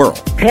in the world?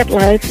 Pet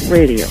Life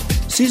Radio.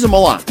 Cesar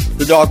Millan,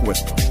 the dog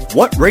whisperer.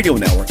 What radio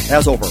network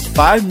has over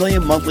 5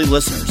 million monthly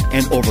listeners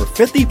and over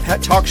 50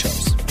 pet talk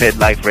shows? Pet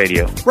Life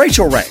Radio.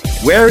 Rachel Ray,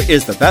 where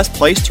is the best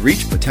place to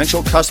reach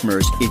potential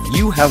customers if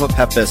you have a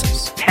pet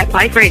business? Pet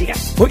Life Radio.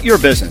 Put your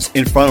business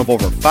in front of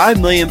over 5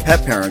 million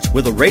pet parents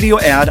with a radio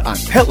ad on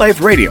Pet Life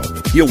Radio,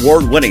 the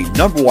award-winning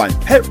 #1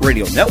 pet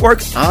radio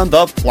network on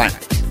the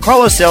planet.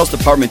 Call our sales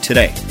department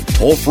today.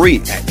 Toll free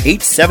at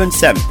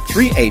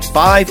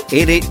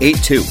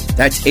 877-385-8882.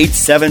 That's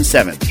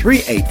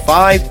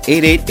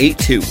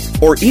 877-385-8882.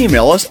 Or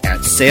email us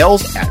at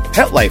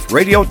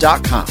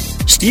sales@PetLifeRadio.com.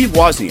 Steve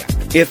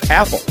Wozniak, if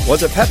Apple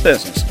was a pet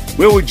business,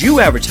 where would you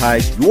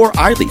advertise your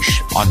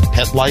iLeash? On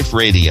Pet Life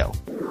Radio.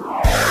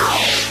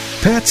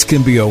 Pets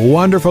can be a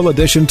wonderful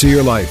addition to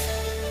your life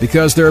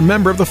because they're a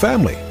member of the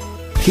family.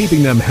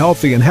 Keeping them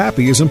healthy and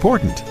happy is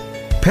important.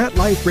 Pet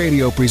Life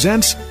Radio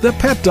presents The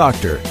Pet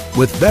Doctor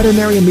with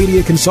veterinary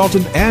media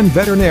consultant and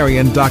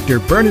veterinarian Dr.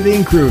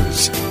 Bernadine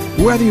Cruz.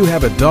 Whether you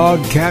have a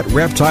dog, cat,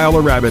 reptile,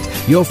 or rabbit,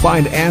 you'll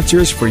find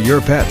answers for your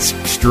pets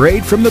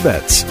straight from the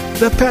vets.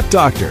 The Pet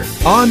Doctor,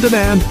 on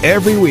demand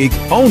every week,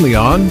 only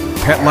on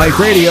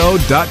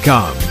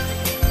PetLifeRadio.com.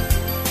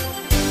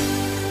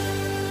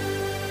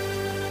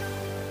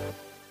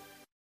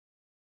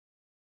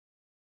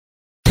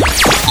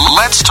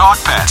 Let's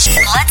talk pets.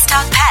 Let's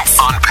talk pets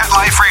On Pet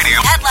Life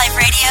Radio. Pet Life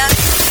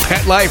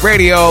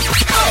Radio.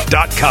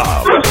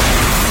 PetLifeRadio.com.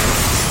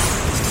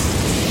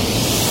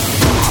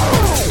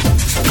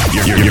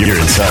 You're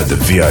inside the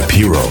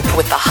VIP room.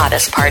 with the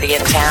hottest party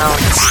in town.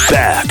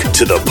 Back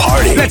to the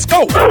party. Let's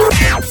go.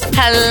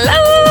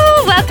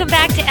 Hello! Welcome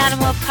back to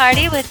Animal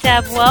Party with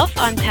Deb Wolf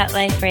on Pet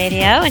Life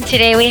Radio. And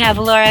today we have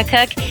Laura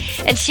Cook,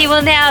 and she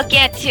will now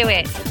get to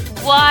it.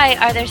 Why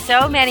are there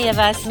so many of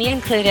us, me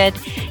included,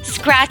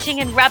 scratching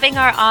and rubbing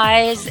our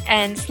eyes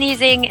and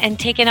sneezing and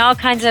taking all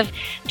kinds of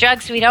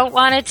drugs we don't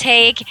want to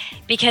take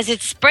because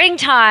it's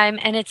springtime,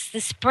 and it's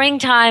the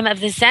springtime of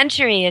the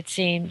century, it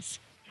seems.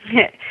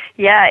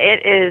 Yeah,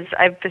 it is.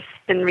 I've just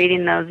been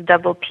reading those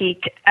double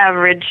peak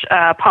average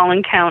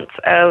pollen counts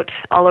out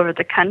all over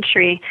the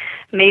country.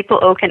 Maple,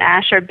 oak, and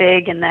ash are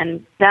big, and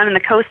then down in the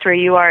coast where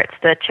you are, it's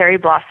the cherry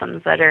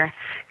blossoms that are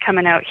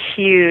coming out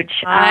huge.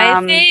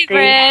 My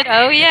favorite.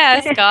 Oh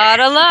yes,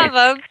 gotta love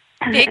them.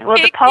 Big, well,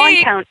 big, the pollen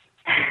big. count.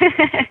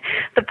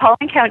 The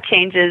pollen count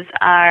changes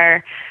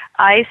are.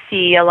 I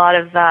see a lot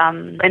of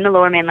in the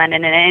Lower Mainland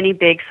and in any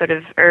big sort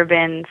of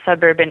urban,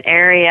 suburban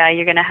area,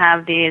 you're going to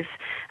have these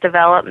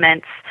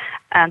developments,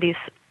 these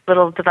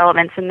little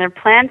developments, and they're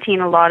planting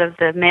a lot of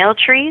the male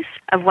trees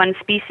of one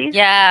species.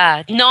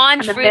 Yeah,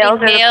 non-fruiting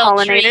male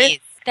trees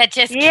that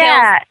just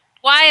kill.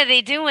 Why are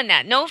they doing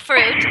that? No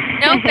fruit,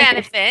 no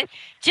benefit,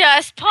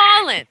 just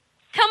pollen.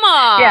 Come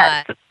on.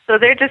 Yeah. So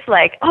they're just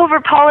like,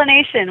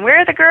 over-pollination. Where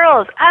are the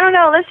girls? I don't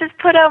know. Let's just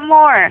put out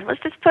more.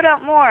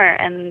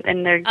 And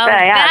they're,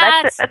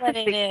 that's what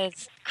it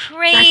is.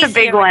 Crazy. That's a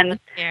big one.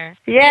 Here.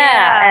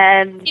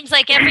 Yeah. And seems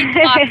like every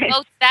block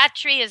votes that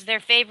tree is their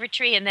favorite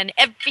tree, and then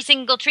every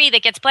single tree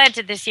that gets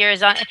planted this year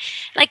is on.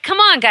 Like, come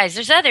on, guys.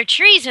 There's other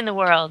trees in the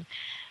world.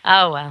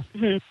 Oh, well.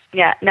 Mm-hmm.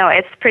 Yeah, no,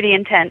 it's pretty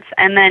intense.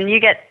 And then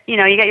you get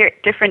your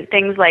different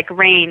things like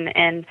rain.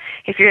 And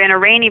if you're in a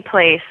rainy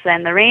place,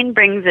 then the rain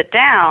brings it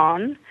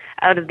down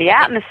out of the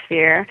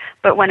atmosphere,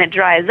 but when it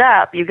dries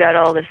up, you got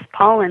all this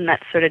pollen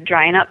that's sort of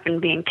drying up and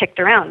being kicked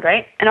around,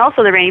 right? And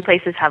also the rainy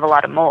places have a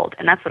lot of mold,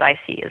 and that's what I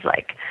see is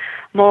like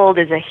mold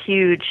is a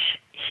huge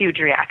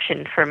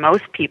reaction for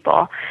most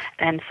people.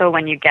 And so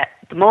when you get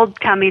the mold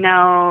coming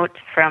out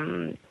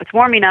from it's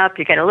warming up,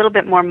 you get a little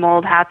bit more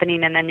mold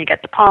happening, and then you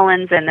get the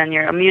pollens, and then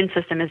your immune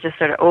system is just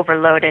sort of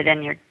overloaded,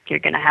 and you're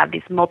going to have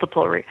these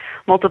multiple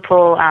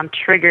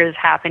triggers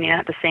happening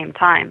at the same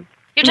time.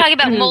 You're talking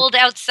about mold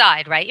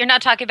outside, right? You're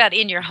not talking about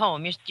in your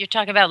home. You're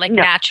talking about like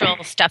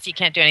natural stuff you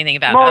can't do anything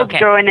about. Mold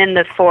growing in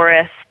the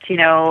forest.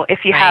 If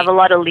you have a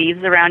lot of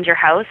leaves around your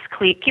house,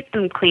 keep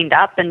them cleaned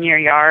up in your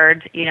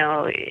yard.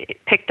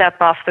 Picked up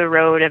off the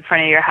road in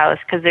front of your house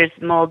because there's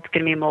going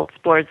to be mold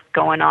spores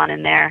going on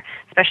in there,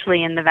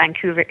 especially in the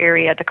Vancouver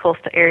area, the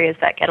coastal areas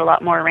that get a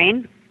lot more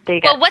rain.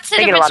 What's the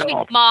difference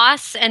between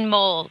moss and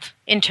mold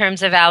in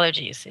terms of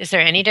allergies? Is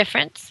there any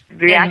difference?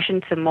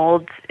 Reaction to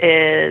mold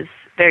is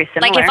very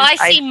similar. Like if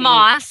I see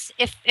moss,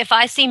 if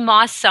I see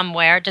moss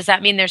somewhere, does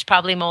that mean there's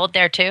probably mold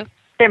there too?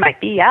 There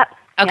might be, yeah.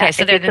 Okay, yeah,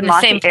 so they're in the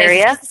same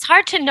area. It's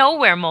hard to know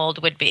where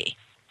mold would be,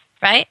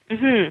 right?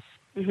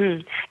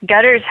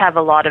 Gutters have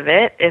a lot of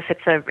it if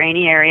it's a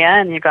rainy area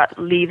and you've got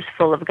leaves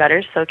full of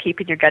gutters. So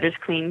keeping your gutters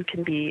clean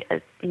can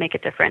make a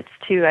difference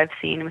too. I've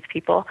seen with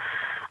people,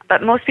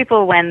 but most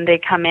people when they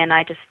come in,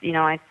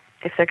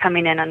 if they're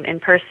coming in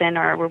person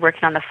or we're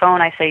working on the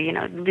phone, I say,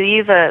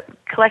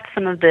 collect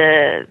some of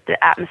the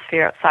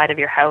atmosphere outside of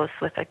your house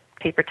with a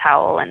paper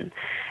towel and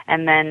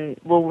then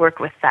we'll work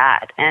with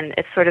that. And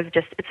it's sort of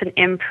it's an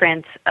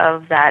imprint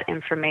of that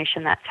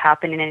information that's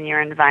happening in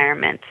your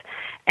environment,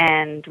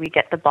 and we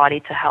get the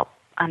body to help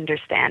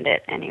understand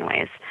it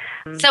anyways.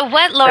 So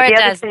what Laura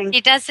does,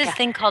 she does this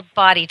thing called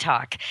body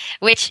talk,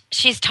 which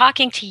she's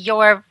talking to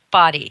your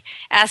body,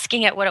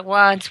 asking it what it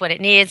wants, what it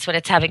needs, what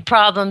it's having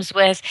problems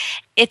with.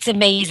 It's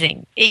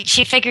amazing.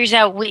 She figures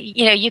out,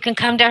 you can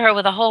come to her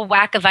with a whole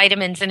whack of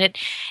vitamins and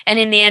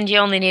in the end you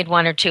only need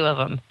one or two of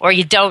them, or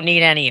you don't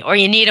need any, or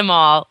you need them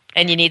all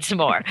and you need some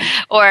more.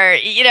 Or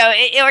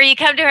you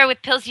come to her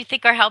with pills you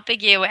think are helping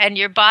you and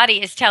your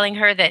body is telling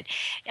her that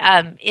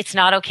it's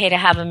not okay to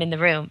have them in the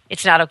room.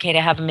 It's not okay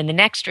to have them in the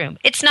next room.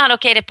 It's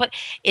okay to put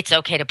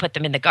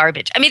them in the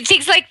garbage. I mean,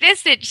 things like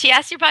this that she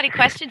asks your body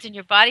questions and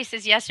your body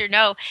says yes or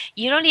no.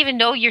 You don't even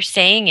know you're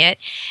saying it.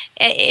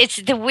 It's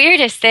the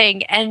weirdest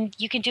thing, and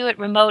you can do it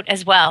remote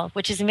as well,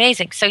 which is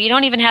amazing. So you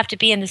don't even have to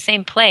be in the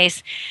same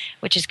place,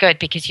 which is good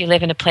because you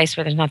live in a place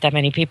where there's not that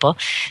many people.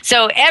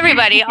 So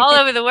everybody all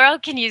over the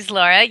world can use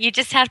Laura. You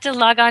just have to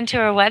log on to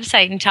her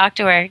website and talk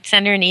to her,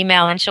 send her an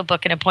email, and she'll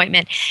book an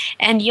appointment.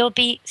 And you'll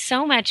be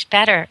so much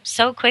better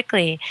so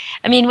quickly.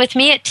 I mean, with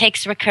me, it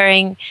takes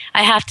recurring.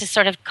 I have to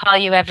sort of call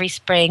you every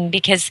spring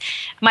because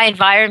my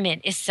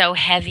environment is so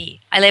heavy.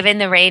 I live in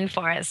the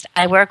rainforest.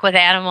 I work with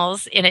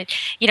animals in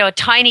a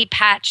tiny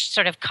patch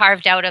sort of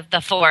carved out of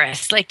the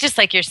forest, just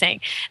like you're saying.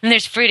 And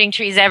there's fruiting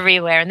trees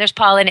everywhere, and there's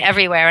pollen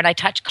everywhere, and I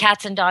touch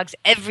cats and dogs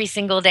every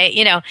single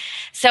day,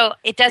 So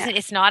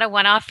it's not a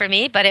one-off for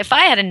me, but if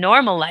I had a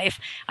normal life,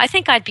 I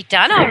think I'd be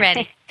done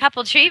already.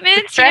 Couple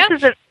treatments,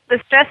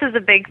 The stress is a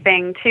big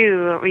thing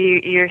too.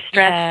 Your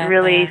stress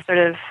really sort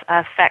of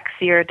affects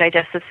your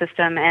digestive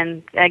system,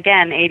 and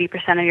again,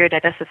 80% of your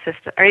digestive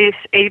system, or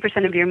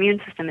 80% of your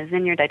immune system is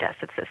in your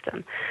digestive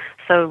system.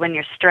 So when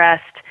you're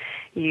stressed,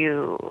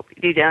 you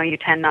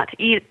tend not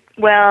to eat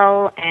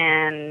well,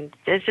 and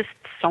there's just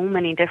so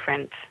many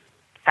different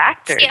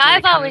factors. See,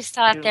 I've always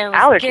thought there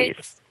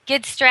was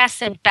good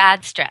stress and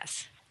bad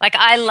stress. Like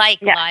I like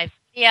live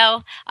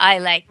video, I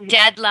like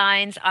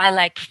deadlines, I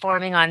like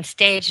performing on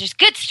stage. There's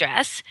good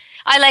stress.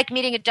 I like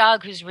meeting a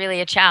dog who's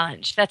really a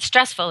challenge. That's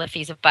stressful if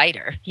he's a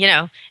biter,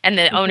 and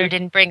the owner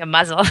didn't bring a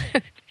muzzle.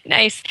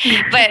 Nice.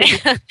 But,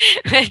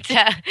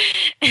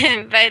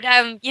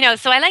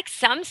 so I like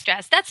some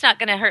stress. That's not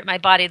going to hurt my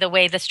body the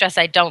way the stress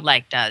I don't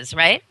like does,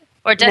 right?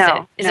 Or does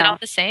it? Is it all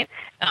the same?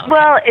 Oh, okay.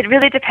 Well, it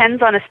really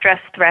depends on a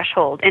stress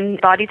threshold. In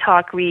Body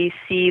Talk, we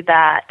see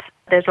that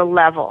there's a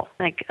level,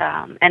 and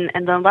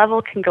the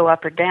level can go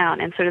up or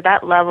down. And sort of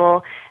that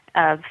level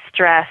of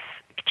stress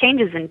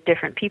changes in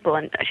different people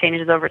and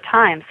changes over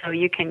time. So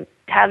you can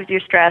have your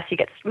stress, you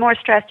get more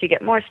stressed,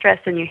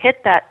 and you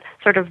hit that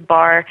sort of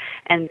bar,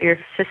 and your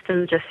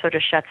system just sort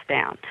of shuts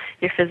down.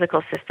 Your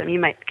physical system. You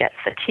might get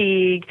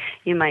fatigue,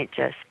 you might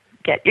just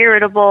get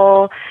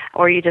irritable,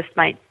 or you just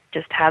might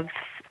just have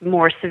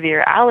more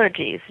severe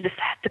allergies. It just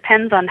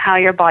depends on how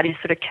your body's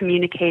sort of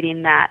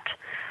communicating that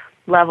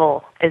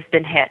level has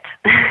been hit.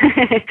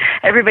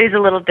 Everybody's a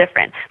little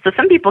different. So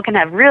some people can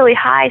have really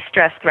high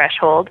stress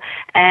threshold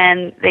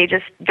and they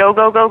just go,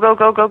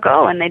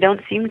 and they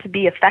don't seem to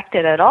be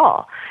affected at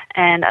all.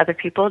 And other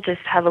people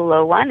just have a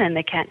low one and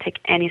they can't take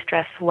any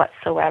stress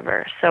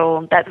whatsoever.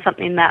 So that's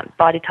something that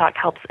Body Talk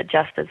helps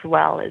adjust as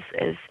well,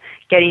 is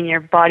getting your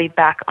body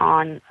back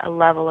on a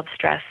level of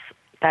stress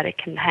that it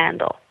can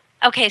handle.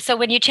 Okay, so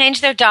when you change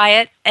their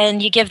diet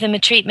and you give them a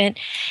treatment,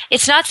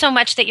 it's not so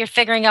much that you're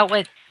figuring out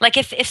what, like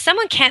if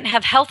someone can't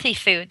have healthy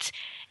foods,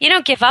 you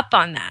don't give up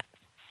on that,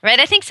 right?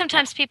 I think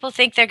sometimes people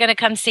think they're going to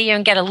come see you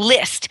and get a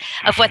list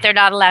of what they're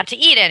not allowed to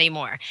eat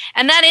anymore.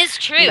 And that is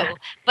true,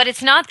 but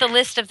it's not the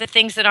list of the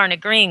things that aren't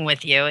agreeing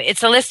with you.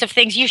 It's a list of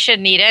things you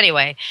shouldn't eat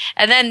anyway.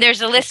 And then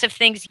there's a list of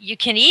things you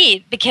can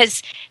eat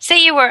because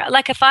say you were,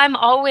 like if I'm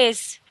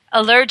always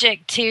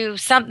allergic to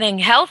something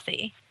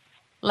healthy,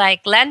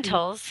 like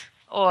lentils,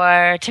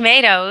 or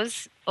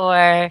tomatoes,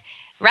 or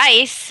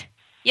rice,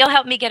 you'll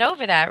help me get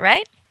over that,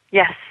 right?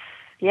 Yes.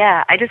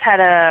 Yeah. I just talked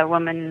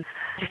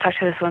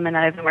to this woman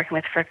that I've been working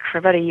with for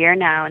about a year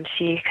now, and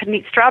she couldn't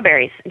eat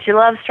strawberries. And she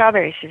loves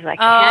strawberries. She's like,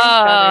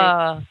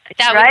 strawberries. It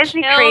drives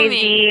me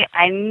crazy.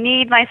 I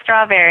need my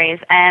strawberries.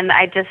 And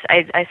I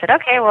said,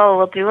 okay, well,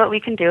 we'll do what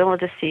we can do, and we'll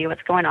just see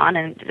what's going on.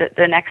 And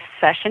the next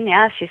session,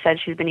 she said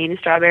she's been eating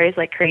strawberries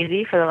like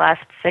crazy for the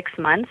last 6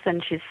 months,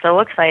 and she's so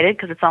excited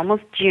because it's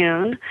almost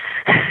June.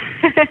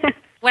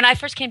 When I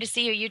first came to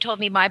see you, you told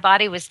me my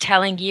body was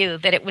telling you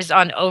that it was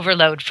on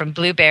overload from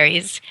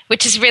blueberries,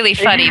 which is really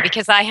funny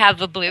because I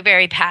have a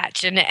blueberry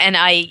patch and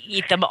I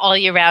eat them all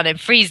year round and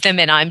freeze them,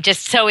 and I'm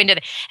just so into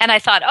it. And I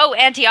thought,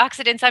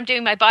 antioxidants, I'm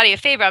doing my body a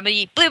favor. I'm going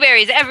to eat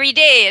blueberries every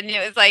day. And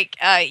it was like,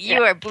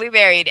 you are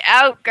blueberried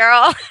out,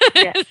 girl.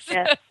 Yeah.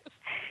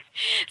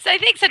 So I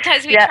think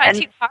sometimes we try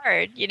too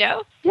hard,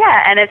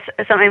 Yeah, and it's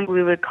something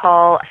we would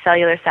call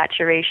cellular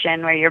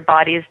saturation, where your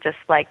body is just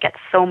like gets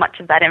so much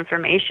of that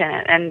information,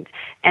 and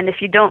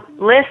if you don't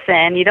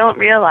listen, you don't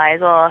realize,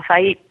 if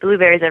I eat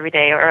blueberries every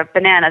day or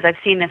bananas, I've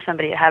seen if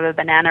somebody have a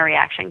banana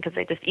reaction because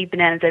they just eat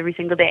bananas every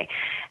single day,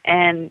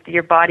 and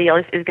your body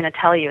is going to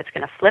tell you, it's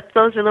going to flip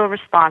those little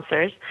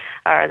responders,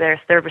 or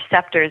their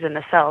receptors in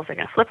the cells, they're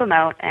going to flip them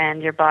out,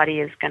 and your body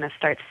is going to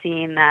start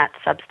seeing that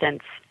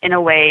substance in a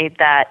way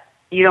that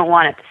you don't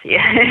want it to see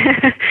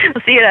it.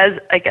 It'll see it as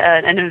like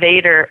an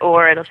invader,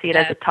 or it'll see it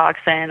as a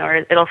toxin,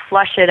 or it'll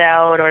flush it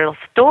out, or it'll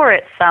store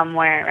it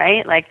somewhere,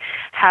 right? Like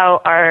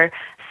how our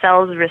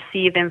cells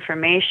receive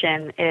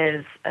information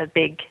is a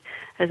big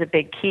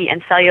key.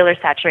 And cellular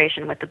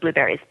saturation with the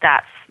blueberries,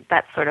 that's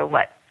sort of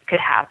what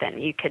could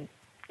happen. You could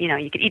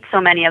eat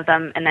so many of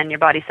them, and then your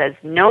body says,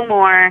 no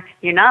more,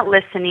 you're not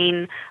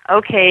listening,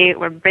 okay,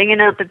 we're bringing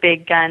out the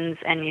big guns,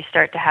 and you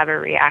start to have a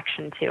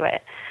reaction to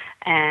it.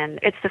 And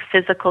it's the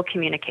physical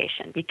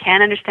communication. You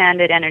can't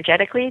understand it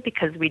energetically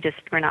because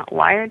we're not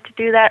wired to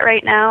do that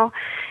right now.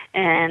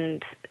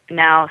 And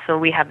now, so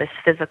we have this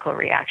physical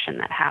reaction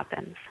that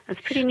happens. It's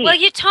pretty neat. Well,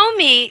 you told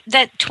me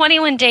that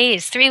 21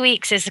 days, 3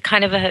 weeks is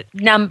kind of a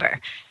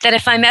number. That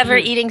if I'm ever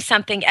eating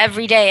something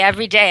every day,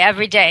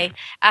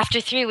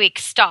 after 3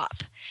 weeks, stop.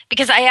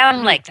 Because I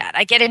am like that.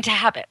 I get into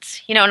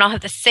habits, and I'll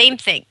have the same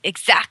thing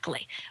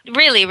exactly.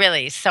 Really,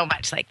 really so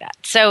much like that.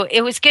 So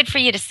it was good for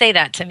you to say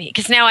that to me,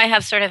 because now I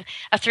have sort of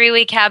a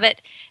 3-week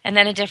habit and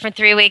then a different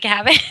 3-week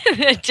habit,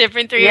 a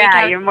different 3-week habit.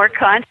 Yeah, you're more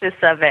conscious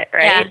of it,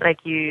 right? Yeah. Like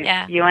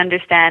you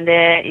understand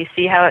it, you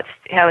see how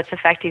it's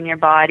affecting your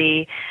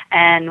body,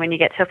 and when you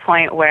get to a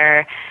point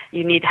where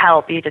you need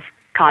help, you just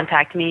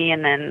contact me,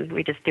 and then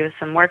we just do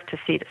some work to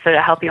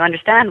help you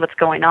understand what's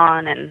going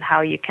on and how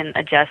you can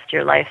adjust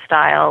your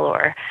lifestyle,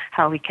 or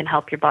how we can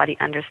help your body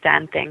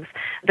understand things.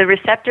 The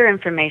receptor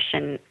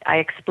information, I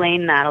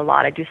explain that a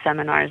lot. I do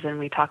seminars and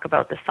we talk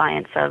about the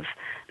science of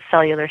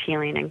cellular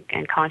healing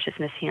and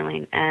consciousness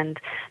healing. And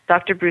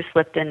Dr. Bruce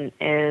Lipton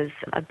is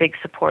a big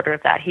supporter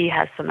of that. He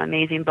has some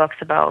amazing books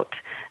about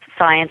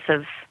science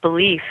of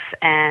belief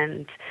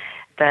and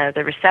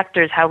the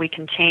receptors, how we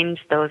can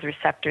change those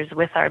receptors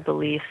with our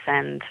beliefs,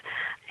 and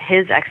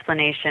his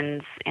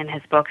explanations in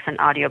his books and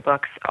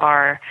audiobooks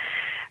are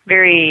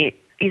very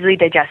easily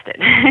digested.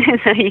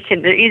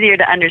 They're easier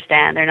to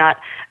understand. They're not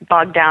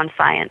bogged down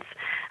science.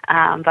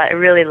 But I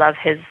really love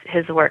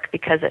his work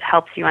because it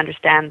helps you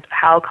understand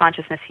how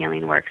consciousness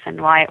healing works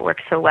and why it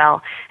works so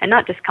well. And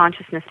not just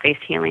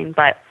consciousness-based healing,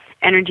 but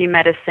energy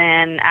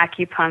medicine,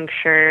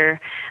 acupuncture.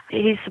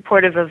 He's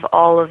supportive of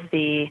all of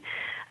the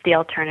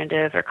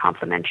alternative or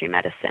complementary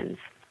medicines.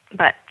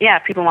 But yeah,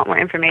 if people want more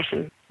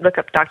information, look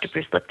up Dr.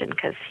 Bruce Lipton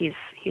because he's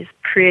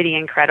pretty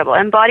incredible.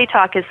 And Body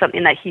Talk is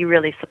something that he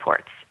really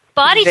supports.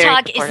 Body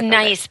Talk is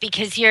nice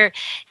because you're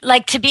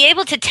like to be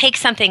able to take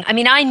something. I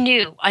mean, I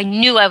knew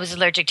I was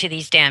allergic to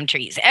these damn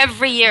trees.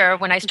 Every year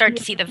when I started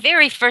to see the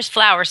very first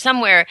flower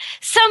somewhere,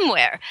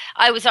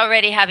 I was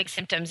already having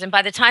symptoms. And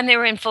by the time they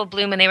were in full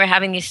bloom and they were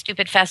having these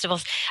stupid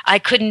festivals, I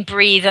couldn't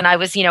breathe and I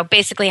was,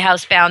 basically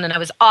housebound and I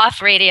was off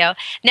radio.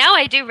 Now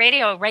I do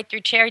radio right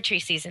through cherry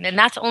tree season, and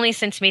that's only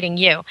since meeting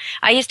you.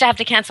 I used to have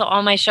to cancel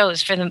all my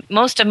shows for the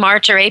most of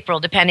March or April,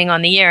 depending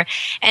on the year.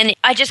 And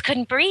I just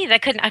couldn't breathe. I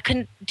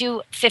couldn't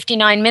do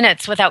 59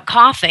 minutes without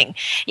coughing,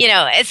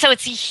 so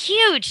it's a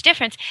huge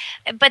difference.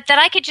 But that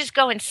I could just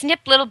go and snip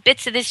little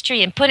bits of this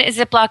tree and put it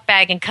in a Ziploc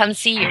bag and come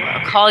see you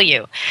or call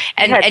you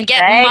and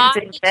get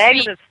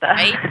bags of stuff.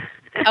 Right?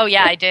 Oh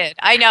yeah, I did.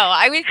 I know.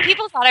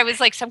 People thought I was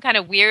like some kind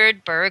of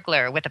weird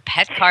burglar with a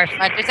pet car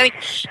front or something,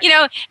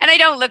 and I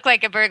don't look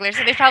like a burglar,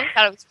 so they probably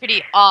thought it was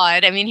pretty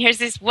odd. I mean, here's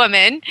this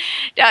woman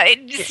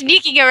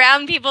sneaking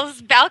around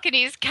people's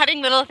balconies,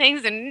 cutting little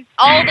things, and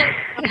all the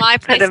my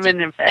place. Put them in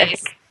their bag.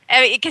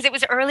 Because it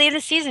was early in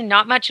the season,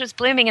 not much was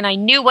blooming, and I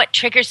knew what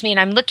triggers me, and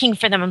I'm looking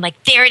for them. I'm like,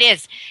 there it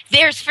is.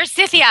 There's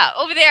forsythia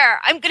over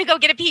there. I'm going to go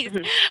get a piece.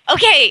 Mm-hmm.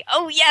 Okay.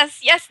 Oh,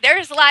 yes,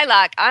 there's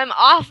lilac. I'm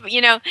off,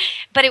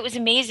 But it was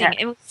amazing. Yeah.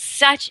 It was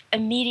such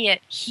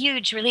immediate,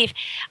 huge relief.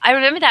 I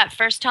remember that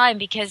first time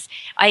because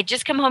I had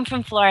just come home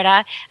from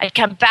Florida. I'd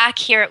come back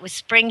here. It was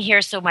spring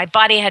here, so my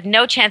body had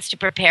no chance to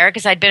prepare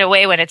because I'd been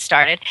away when it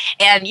started.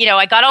 And,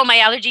 I got all my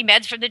allergy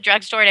meds from the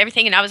drugstore and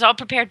everything, and I was all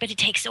prepared, but it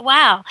takes a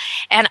while.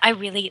 And I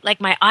really,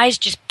 my eyes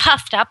just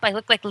puffed up. I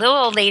looked like a little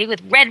old lady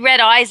with red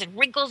eyes and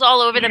wrinkles all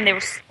over them. They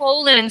were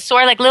swollen and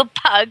sore like a little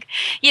pug,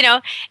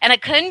 and I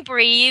couldn't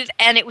breathe.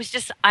 And it was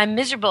just, I'm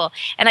miserable.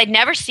 And I'd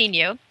never seen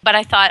you, but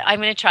I thought, I'm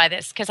going to try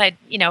this because I'd,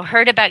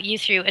 heard about you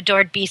through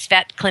Adored Beast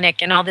Vet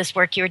Clinic and all this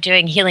work you were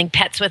doing, healing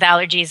pets with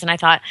allergies. And I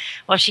thought,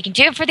 well, if she can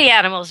do it for the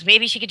animals,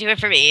 maybe she could do it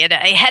for me. And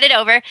I headed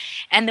over.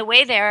 And the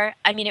way there,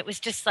 it was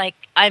just like,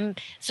 I'm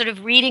sort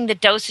of reading the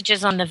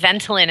dosages on the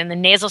Ventolin and the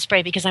nasal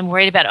spray because I'm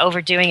worried about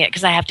overdoing it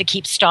because I have to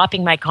keep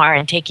stopping my car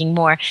and taking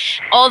more.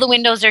 All the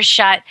windows are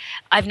shut.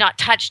 I've not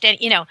touched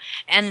it,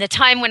 and the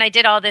time when I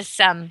did all this,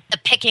 the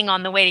picking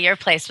on the way to your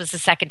place was the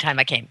second time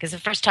I came because the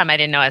first time I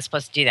didn't know I was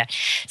supposed to do that.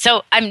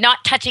 So I'm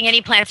not touching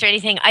any plants or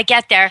anything. I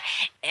get there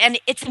and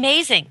it's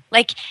amazing.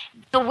 Like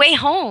the way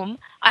home,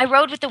 I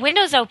rode with the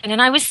windows open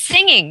and I was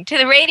singing to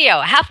the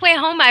radio. Halfway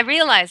home, I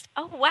realized,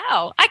 oh,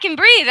 wow, I can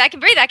breathe. I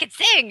can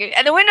sing.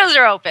 And the windows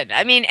are open.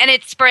 and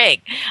it's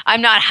spring.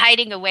 I'm not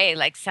hiding away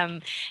like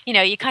some,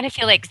 you kind of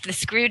feel like the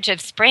Scrooge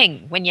of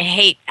spring when you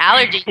hate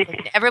allergies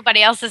and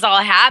everybody else is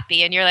all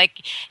happy. And you're like,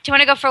 do you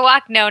want to go for a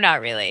walk? No,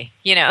 not really.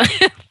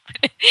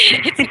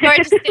 It's a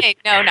gorgeous day.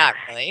 No, not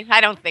really.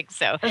 I don't think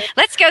so.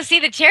 Let's go see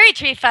the Cherry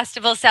Tree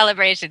Festival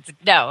celebrations.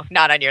 No,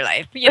 not on your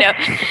life.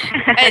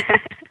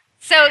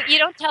 So you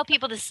don't tell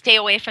people to stay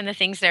away from the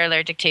things they're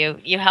allergic to.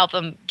 You help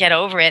them get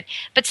over it.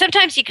 But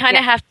sometimes you kind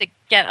of have to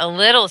get a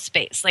little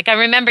space. Like I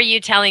remember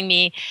you telling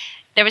me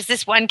there was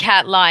this one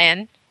cat,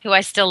 Lion, who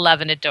I still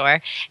love and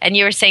adore. And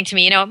you were saying to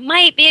me, it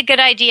might be a good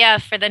idea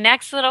for the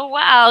next little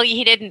while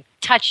he didn't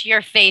touch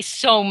your face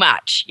so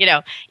much.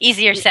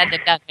 Easier said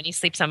than done when he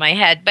sleeps on my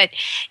head. But,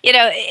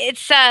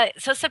 it's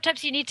so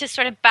sometimes you need to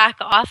sort of back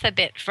off a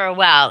bit for a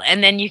while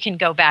and then you can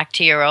go back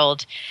to your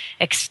old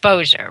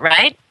exposure,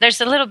 right? There's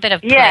a little bit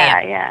of play.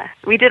 Yeah.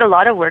 We did a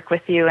lot of work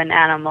with you and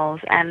animals,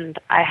 and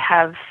I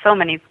have so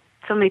many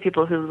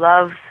people who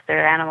love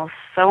their animals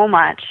so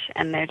much,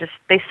 and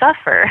they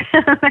suffer.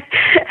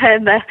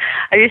 And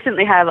I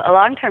recently have a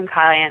long-term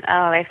client.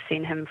 I've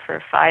seen him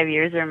for 5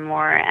 years or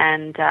more,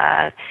 and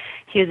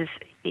he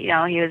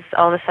was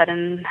all of a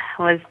sudden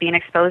was being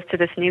exposed to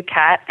this new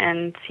cat,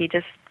 and he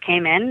just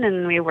came in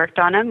and we worked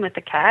on him with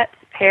the cat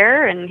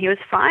hair, and he was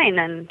fine.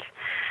 And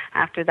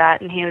after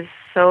that, and he was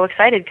so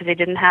excited because he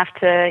didn't have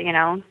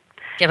to,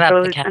 give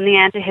up the cat. And the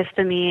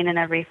antihistamine and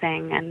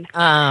everything. And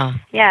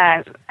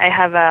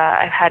I've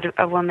had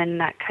a woman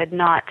that could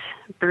not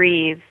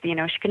breathe.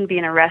 She couldn't be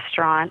in a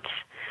restaurant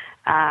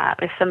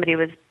if somebody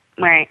was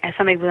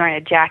wearing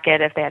a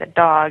jacket, if they had a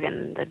dog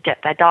and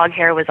that dog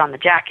hair was on the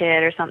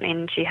jacket or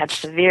something. She had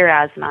severe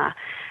asthma.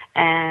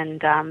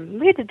 And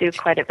we had to do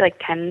quite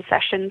 10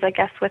 sessions, I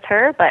guess, with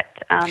her. But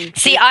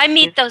see, I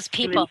meet those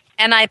people,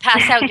 and I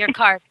pass out your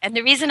card. And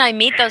the reason I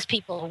meet those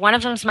people, one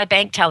of them's my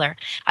bank teller.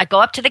 I go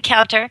up to the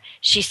counter.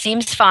 She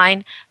seems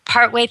fine.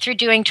 Partway through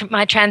doing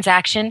my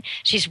transaction,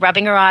 she's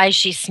rubbing her eyes.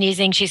 She's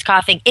sneezing. She's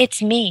coughing.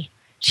 It's me.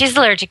 She's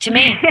allergic to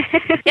me.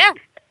 Yeah.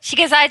 She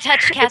goes, I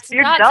touch cats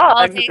and dogs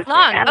all day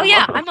long. Oh,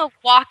 yeah, I'm a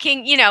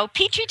walking,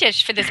 petri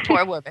dish for this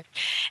poor woman.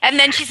 And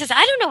then she says,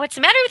 I don't know what's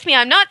the matter with me.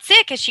 I'm not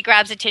sick. As she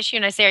grabs a tissue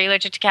and I say, are you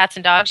allergic to cats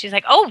and dogs? She's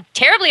like, oh,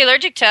 terribly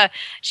allergic to,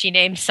 she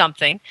named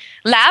something,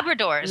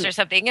 Labradors or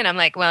something. And I'm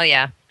like, well,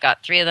 yeah,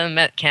 got 3 of them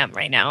at camp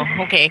right now.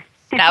 Okay.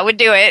 That would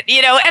do it,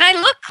 you know. And I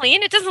look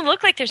clean. It doesn't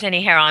look like there's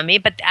any hair on me,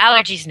 but the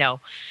allergies, no.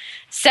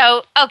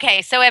 So,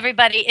 okay, so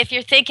everybody, if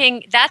you're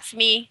thinking, that's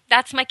me,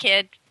 that's my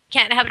kid,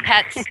 can't have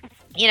pets,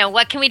 you know,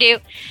 what can we do?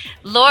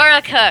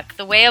 Laura Cook,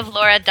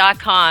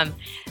 thewayoflaura.com.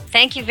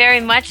 Thank you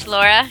very much,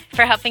 Laura,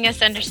 for helping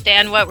us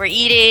understand what we're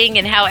eating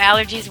and how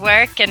allergies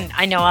work. And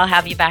I know I'll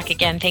have you back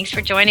again. Thanks for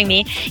joining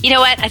me. You know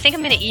what? I think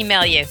I'm going to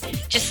email you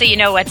just so you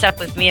know what's up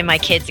with me and my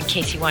kids in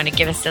case you want to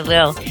give us a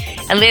little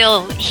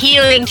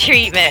healing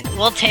treatment.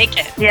 We'll take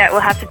it. Yeah,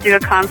 we'll have to do a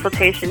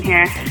consultation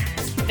here.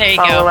 There you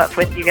Follow up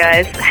with you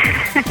guys.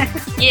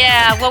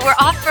 Yeah, well, we're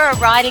off for a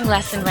riding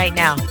lesson right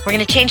now. We're going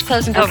to change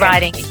clothes and go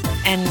riding.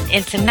 And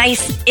it's a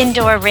nice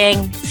indoor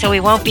ring, so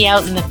we won't be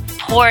out in the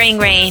pouring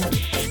rain.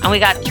 And we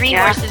got 3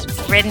 horses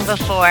ridden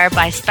before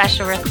by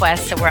special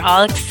request, so we're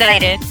all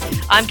excited.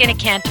 I'm going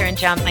to canter and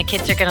jump. My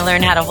kids are going to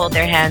learn how to hold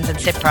their hands and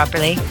sit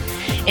properly.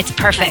 It's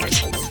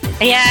perfect.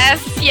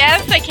 Yes,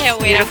 I can't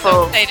wait. Beautiful.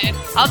 I'm so excited.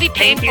 I'll be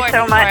paying Thank for you it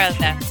so tomorrow, much.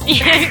 though.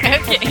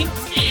 Okay.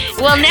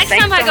 Well, next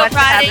Thanks time I so go much for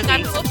riding, having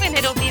I'm me. hoping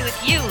it'll be with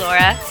you,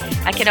 Laura.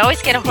 I could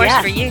always get a horse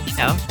for you, you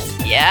know.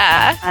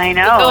 Yeah. I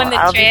know. We'll go in the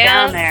I'll trails. be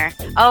down there.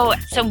 Oh,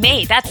 so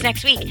May, that's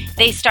next week.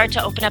 They start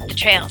to open up the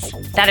trails.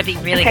 That'd be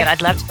really good.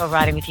 I'd love to go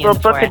riding with you. We'll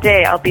in the book a forest.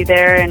 day. I'll be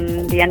there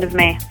in the end of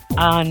May.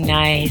 Oh,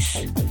 nice.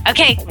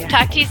 Okay,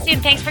 talk to you soon.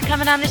 Thanks for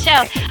coming on the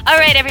show. All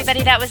right,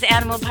 everybody, that was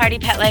Animal Party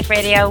Pet Life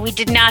Radio. We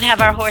did not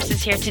have our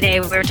horses here today.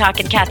 We were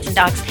talking cats and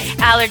dogs,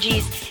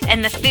 allergies,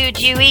 and the food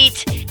you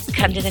eat.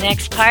 Come to the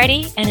next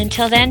party, and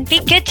until then, be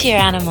good to your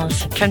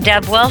animals. From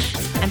Deb Wolf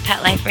and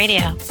Pet Life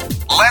Radio.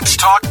 Let's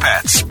Talk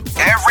Pets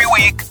every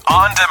week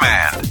on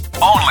demand,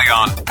 only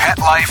on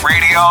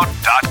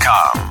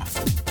PetLifeRadio.com.